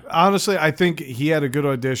the time. Honestly, I think he had a good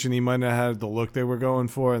audition. He might not have had the look they were going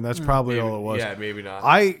for, and that's probably all it was. Yeah, maybe not.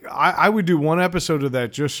 I would do one episode of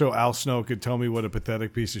that just so Al Snow could tell me what a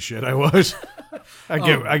pathetic piece of shit I was.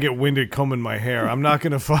 I get winded combing my hair. I'm not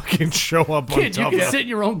gonna fucking show up on Kid, you top can of sit in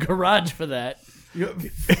your own garage for that.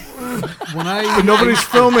 When I Nobody's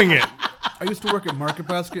filming it. I used to work at Market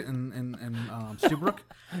Basket in Seabrook,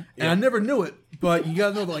 and I never knew it, but you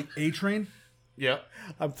gotta know like A-Train. Yep.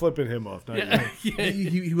 I'm flipping him off. Not you. Yeah.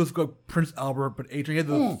 He was called Prince Albert, but A-Train he had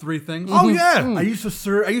the 3 things. Oh yeah, I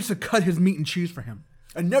used to cut his meat and cheese for him.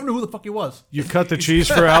 I never knew who the fuck he was. you cut the cheese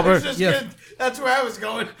for I was Albert. just Yes. gonna- that's where I was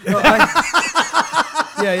going.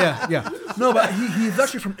 Yeah. No, but he's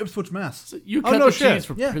actually from Ipswich, Mass. You cut no the shit. cheese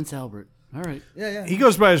for Yeah. Prince Albert. All right. Yeah. He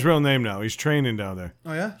goes by his real name now. He's training down there.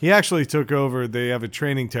 Oh yeah. He actually took over. They have a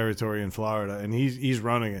training territory in Florida, and he's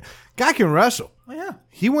running it. Guy can wrestle. Oh yeah.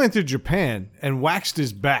 He went to Japan and waxed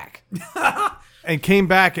his back, and came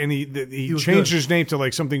back and he was changed good. his name to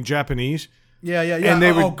like something Japanese. Yeah. And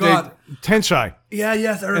they oh would God. Tensai, Yeah.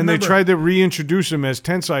 Yes, I remember. and they tried to reintroduce him as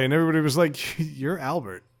Tensai, and everybody was like, "You're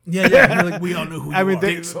Albert." Yeah. They're like, we don't know who. I you mean,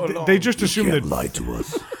 are. they just assumed that. lie to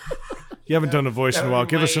us. You haven't done a voice in a while.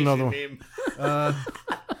 Give us My another Asian one.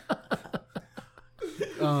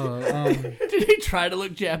 name. Did he try to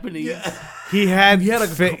look Japanese? He had like,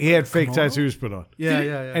 a he had fake kimono? tattoos put on, Yeah.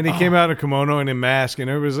 and he came out in a kimono and a mask, and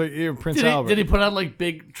everybody was like, "You're Prince Albert." Did he put on like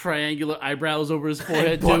big triangular eyebrows over his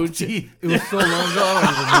forehead too? It was so long ago. I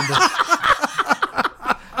don't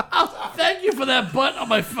remember. for that butt on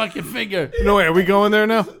my fucking finger. No way, are we going there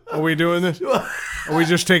now? Are we doing this? Are we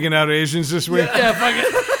just taking out Asians this week? Yeah,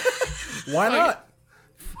 fucking. Why not?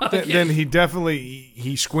 Then he definitely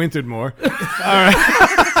he squinted more. Yeah,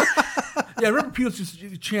 remember people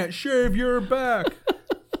just chant, "Shave your back."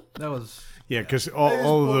 That was. Yeah, because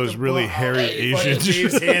all of those really hairy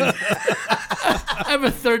Asians. I have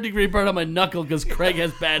a 3rd-degree burn on my knuckle because Craig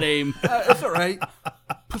has bad aim. It's all right.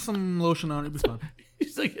 Put some lotion on it. It'll be fine.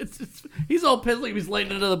 He's like, he's all pissed like he's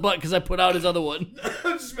lighting into the butt because I put out his other one.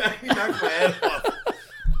 I'm just smacking my head off.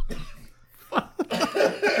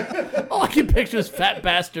 All I can picture is fat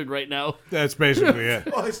bastard right now. That's basically it.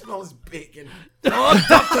 Oh, I smell his bacon. Oh,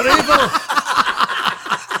 Dr.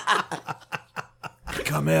 Evil!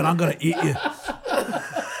 Come in, I'm gonna eat you.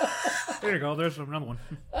 There you go. There's another one.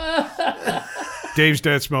 Dave's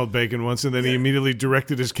dad smelled bacon once, and then he immediately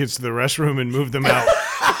directed his kids to the restroom and moved them out.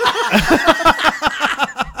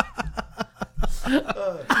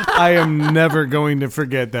 I am never going to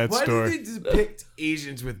forget that Why story. do they depict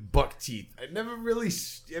Asians with buck teeth? I never really.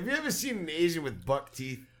 Have you ever seen an Asian with buck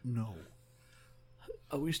teeth? No.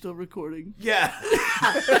 Are we still recording? Yeah.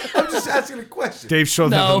 I'm just asking a question. Dave showed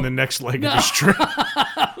that No. on the next leg of his trip.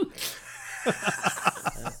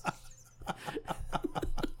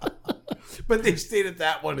 But they stayed at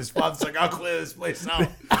that one. His father's like, I'll clear this place out.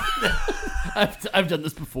 I've done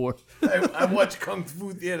this before. I watched Kung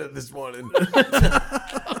Fu Theater this morning.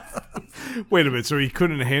 Wait a minute, so he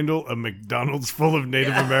couldn't handle a McDonald's full of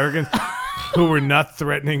Native Americans who were not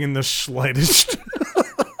threatening in the slightest?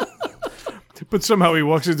 But somehow he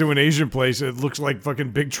walks into an Asian place and it looks like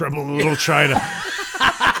fucking Big Trouble in Little China.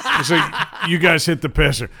 It's like, you guys hit the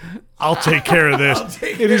pisser. I'll take care of this.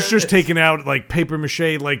 It is just taking out like paper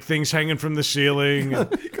mache, like things hanging from the ceiling.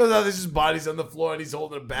 Goes out, there's just bodies on the floor, and he's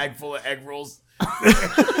holding a bag full of egg rolls.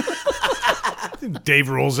 Dave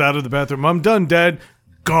rolls out of the bathroom. I'm done, Dad.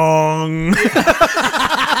 Gong.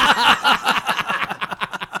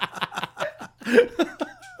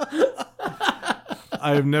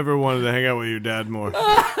 I have never wanted to hang out with your dad more.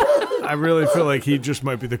 I really feel like he just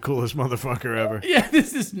might be the coolest motherfucker ever. Yeah,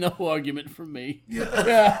 this is no argument from me.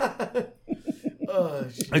 Oh,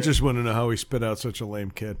 shit. I just want to know how he spit out such a lame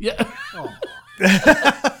kid. Yeah.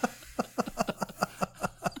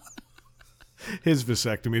 His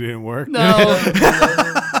vasectomy didn't work. No.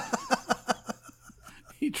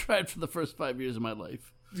 He tried for the first 5 years of my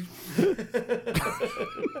life.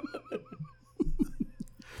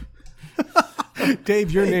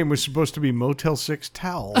 Dave, your name was supposed to be Motel 6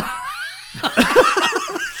 Towel.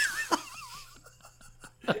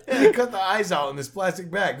 They cut the eyes out in this plastic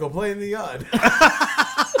bag. Go play in the yard.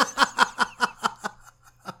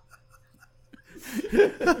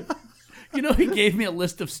 You know, he gave me a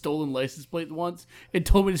list of stolen license plates once and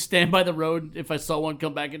told me to stand by the road if I saw one,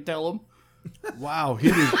 come back and tell him. Wow,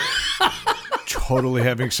 he was totally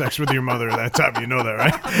having sex with your mother that time. You know that,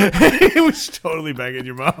 right? He was totally banging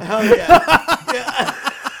your mom. Hell yeah.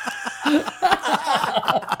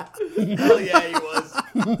 Hell yeah, he was.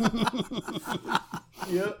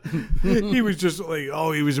 Yep. He was just like,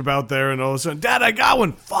 oh, he was about there, and all of a sudden, Dad, I got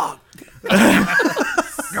one. Fuck.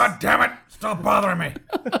 God damn it! Stop bothering me.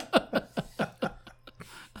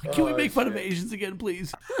 Can we make fun of Asians again,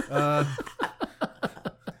 please?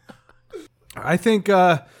 I think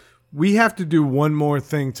we have to do one more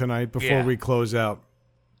thing tonight before Yeah. we close out.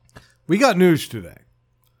 We got news today.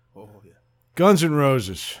 Oh, yeah. Guns N'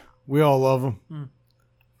 Roses. We all love them.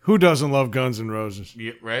 Who doesn't love Guns N' Roses?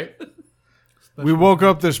 Yeah, right? We woke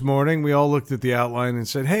up this morning. We all looked at the outline and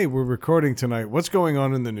said, hey, we're recording tonight. What's going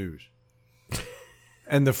on in the news?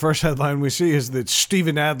 And the first headline we see is that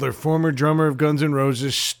Steven Adler, former drummer of Guns N'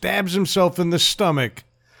 Roses, stabs himself in the stomach.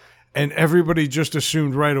 And everybody just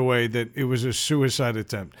assumed right away that it was a suicide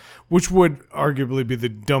attempt, which would arguably be the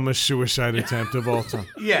dumbest suicide attempt of all time.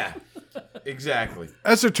 Yeah, exactly.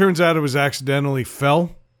 As it turns out, it was accidentally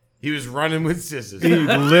fell. He was running with scissors. He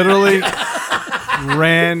literally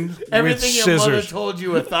ran with Everything your mother scissors. told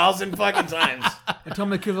you 1,000 fucking times. I tell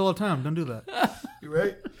my kids all the time, don't do that. You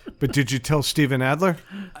right? But did you tell Steven Adler?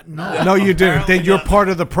 No. No, you didn't. Apparently Then you're not. part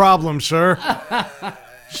of the problem, sir.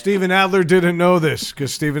 Steven Adler didn't know this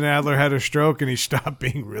because Steven Adler had a stroke and he stopped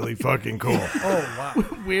being really fucking cool. Oh, wow.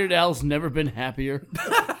 Weird Al's never been happier.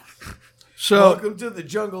 So, Welcome to the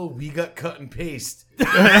jungle. We got cut and paste.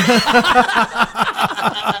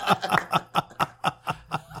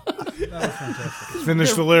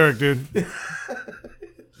 finish the lyric, dude.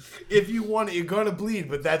 If you want it, you're going to bleed,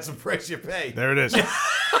 but that's the price you pay. There it is. There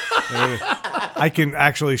it is. I can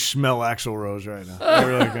actually smell Axl Rose right now. I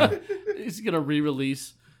really can. He's going to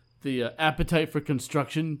re-release the Appetite for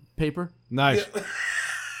Construction paper. Nice.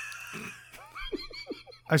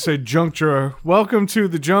 I said, junk drawer. Welcome to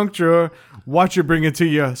the junk drawer. Watch it bring it to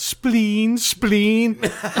you. Spleen.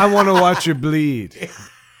 I want to watch you bleed.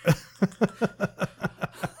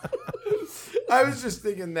 I was just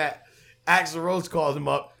thinking that Axl Rose called him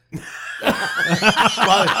up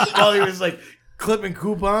while he was like clipping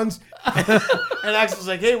coupons, and Axl was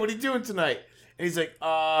like, "Hey, what are you doing tonight?" And he's like,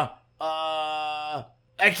 I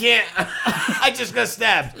can't. I just got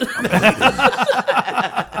stabbed."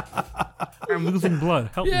 I'm losing blood.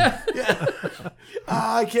 Help me.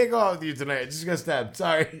 I can't go out with you tonight. I just got stabbed.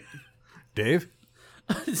 Sorry. Dave?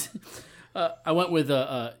 I went with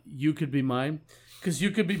You Could Be Mine. Because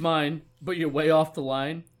you could be mine, but you're way off the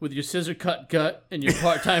line. With your scissor cut gut and your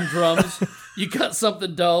part-time drums. You cut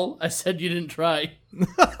something dull. I said you didn't try.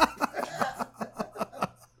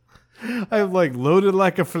 I'm like loaded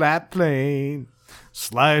like a flat plane,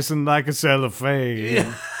 slicing like a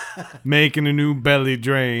cellophane, making a new belly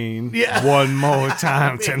drain. Yeah. One more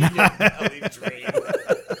time tonight.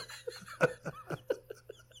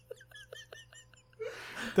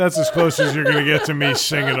 That's as close as you're going to get to me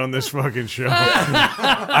singing on this fucking show.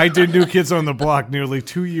 I did New Kids on the Block nearly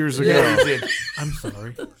 2 years ago. Yeah, he did. I'm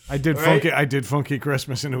sorry. I did Funky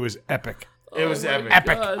Christmas, and it was epic. It was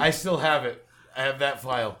epic. God. I still have it. I have that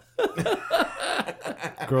file.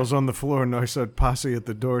 Girls on the floor, and I said, posse at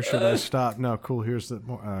the door. Should I stop? No, cool. Here's the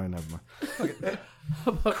more. Never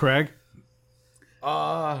mind. Craig?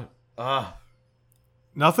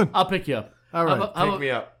 Nothing? I'll pick you up. All right. How Pick about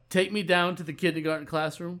me up. take me down to the kindergarten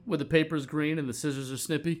classroom where the paper's green and the scissors are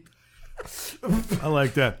snippy? I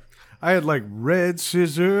like that. I had like red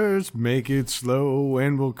scissors, make it slow,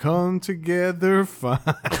 and we'll come together fine.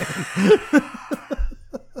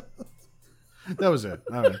 That was it.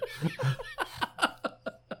 All right.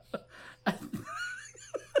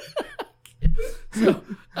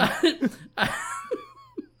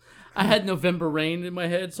 I had November Rain in my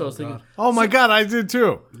head, so I was thinking, Oh my God, I did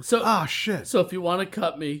too. so Oh shit. so if you want to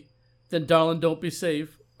cut me, then darling, don't be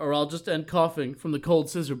safe, or I'll just end coughing from the cold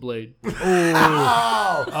scissor blade.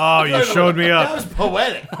 Oh, you showed me That up. was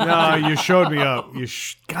poetic. No, you showed me up.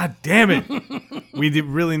 God damn it. We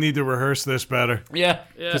really need to rehearse this better. Yeah.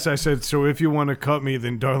 Because I said, so if you want to cut me,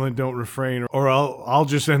 then darling, don't refrain, or I'll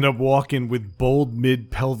just end up walking with bold mid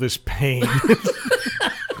pelvis pain.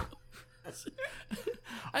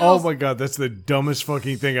 Oh my God, that's the dumbest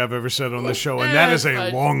fucking thing I've ever said on the show, and that is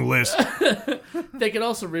a long list. They could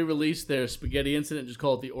also re-release their spaghetti incident, just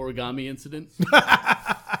call it the origami incident.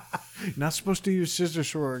 Not supposed to use scissors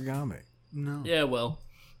for origami. No. Yeah, well,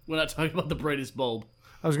 we're not talking about the brightest bulb.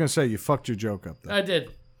 I was gonna say you fucked your joke up there. I did.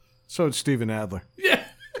 So did Steven Adler. Yeah.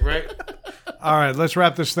 Right? All right, let's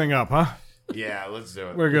wrap this thing up, huh? Yeah, let's do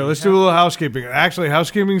it. We're good. Let's do a little housekeeping. Actually,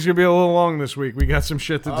 housekeeping's gonna be a little long this week. We got some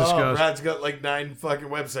shit to discuss. Brad's got like 9 fucking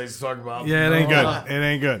websites to talk about. Yeah, it ain't good. It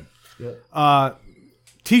ain't good.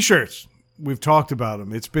 T-shirts. We've talked about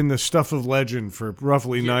them. It's been the stuff of legend for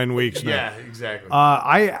roughly 9 weeks now. Yeah, exactly.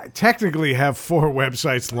 I technically have 4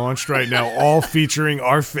 websites launched right now, all featuring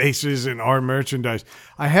our faces and our merchandise.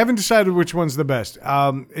 I haven't decided which one's the best.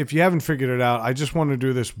 If you haven't figured it out, I just want to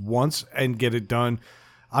do this once and get it done.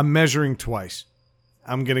 I'm measuring twice.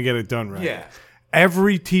 I'm going to get it done right. Yeah.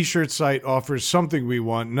 Every T-shirt site offers something we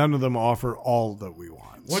want. None of them offer all that we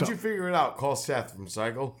want. Once So- you figure it out, call Seth from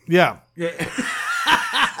Cycle. Yeah. Yeah.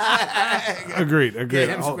 Agreed. Get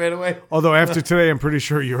him squared away. Although after today, I'm pretty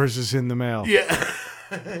sure yours is in the mail. Yeah.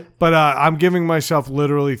 But I'm giving myself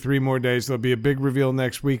literally 3 more days. There'll be a big reveal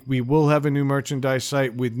next week. We will have a new merchandise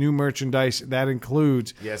site with new merchandise. That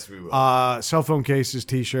includes Yes, we will. cell phone cases,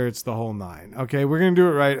 T-shirts, the whole 9. Okay, we're going to do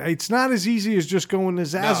it right. It's not as easy as just going to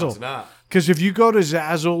Zazzle. No, it's not. Because if you go to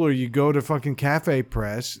Zazzle or you go to fucking Cafe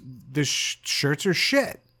Press, the shirts are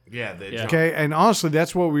shit. Yeah, they Yeah. Okay, and honestly,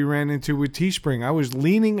 that's what we ran into with Teespring. I was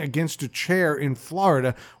leaning against a chair in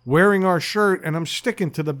Florida wearing our shirt, and I'm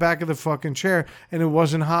sticking to the back of the fucking chair, and it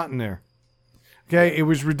wasn't hot in there. Okay, it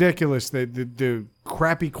was ridiculous, the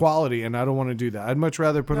crappy quality, and I don't want to do that. I'd much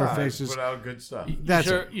rather put our faces. Put out good stuff.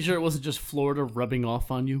 That's You sure it wasn't just Florida rubbing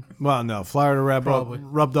off on you? Well, no, Florida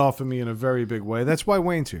rubbed off on me in a very big way. That's why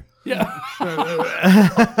Wayne's here. Yeah.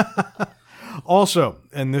 Also,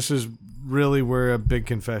 and this is really where a big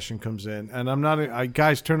confession comes in, and I'm not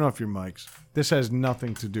guys, turn off your mics. This has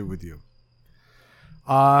nothing to do with you.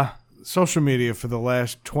 Social media for the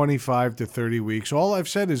last 25 to 30 weeks, all I've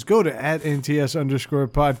said is go to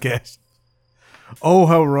 @NTS_podcast. Oh,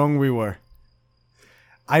 how wrong we were.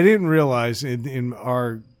 I didn't realize in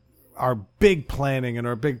our big planning and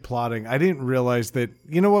our big plotting, I didn't realize that,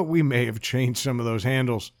 you know what, we may have changed some of those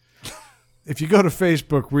handles. If you go to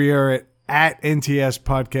Facebook, we are at NTS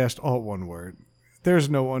Podcast, all one word. There's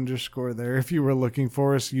no underscore there. If you were looking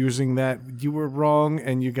for us using that, you were wrong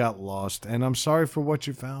and you got lost. And I'm sorry for what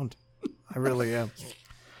you found. I really am.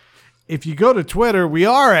 If you go to Twitter, we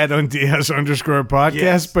are at @NTS_podcast,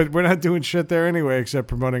 Yes. but we're not doing shit there anyway except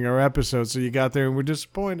promoting our episodes. So you got there and we're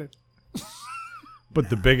disappointed. But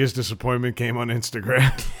the biggest disappointment came on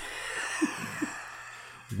Instagram.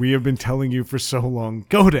 We have been telling you for so long,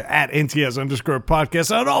 go to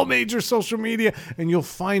 @NTS_podcast on all major social media and you'll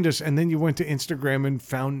find us. And then you went to Instagram and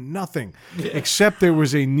found nothing, except there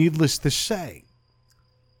was a Needless to Say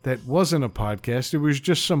that wasn't a podcast. It was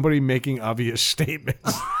just somebody making obvious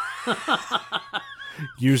statements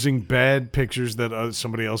using bad pictures that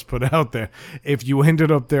somebody else put out there. If you ended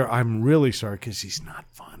up there, I'm really sorry because he's not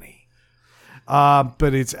funny.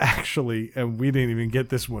 But it's actually, and we didn't even get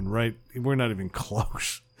this one right. We're not even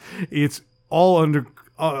close. It's all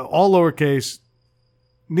all lowercase.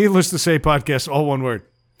 Needless to Say, podcast, all one word.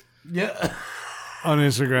 Yeah. On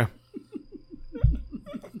Instagram.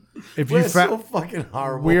 If We're you so fucking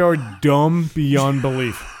horrible. we are dumb beyond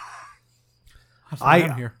belief.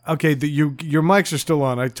 I'm here. Okay. Your mics are still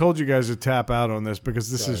on. I told you guys to tap out on this because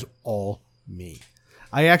this is all me.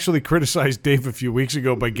 I actually criticized Dave a few weeks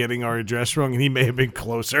ago by getting our address wrong, and he may have been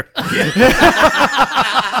closer.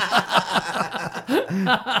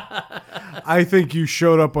 I think you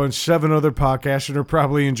showed up on 7 other podcasts and are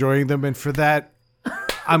probably enjoying them, and for that,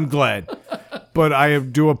 I'm glad. But I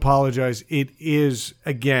do apologize. It is,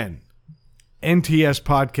 again, NTS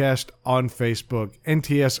Podcast on Facebook,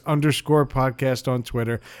 NTS_podcast on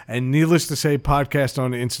Twitter, and Needless to Say Podcast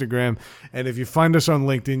on Instagram. And if you find us on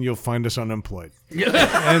LinkedIn, you'll find us unemployed.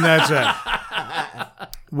 And that's it.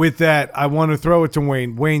 With that, I want to throw it to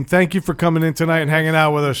Wayne. Wayne, thank you for coming in tonight and hanging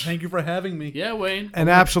out with us. Thank you for having me. Yeah, Wayne. An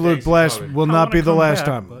absolute blast. Will I not wanna be the come last back,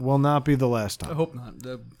 time. but- Will not be the last I time. hope not.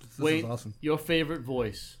 This Wayne, is awesome. your favorite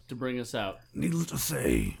voice to bring us out. Needless to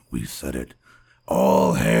say, we said it.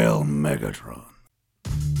 All hail Megatron.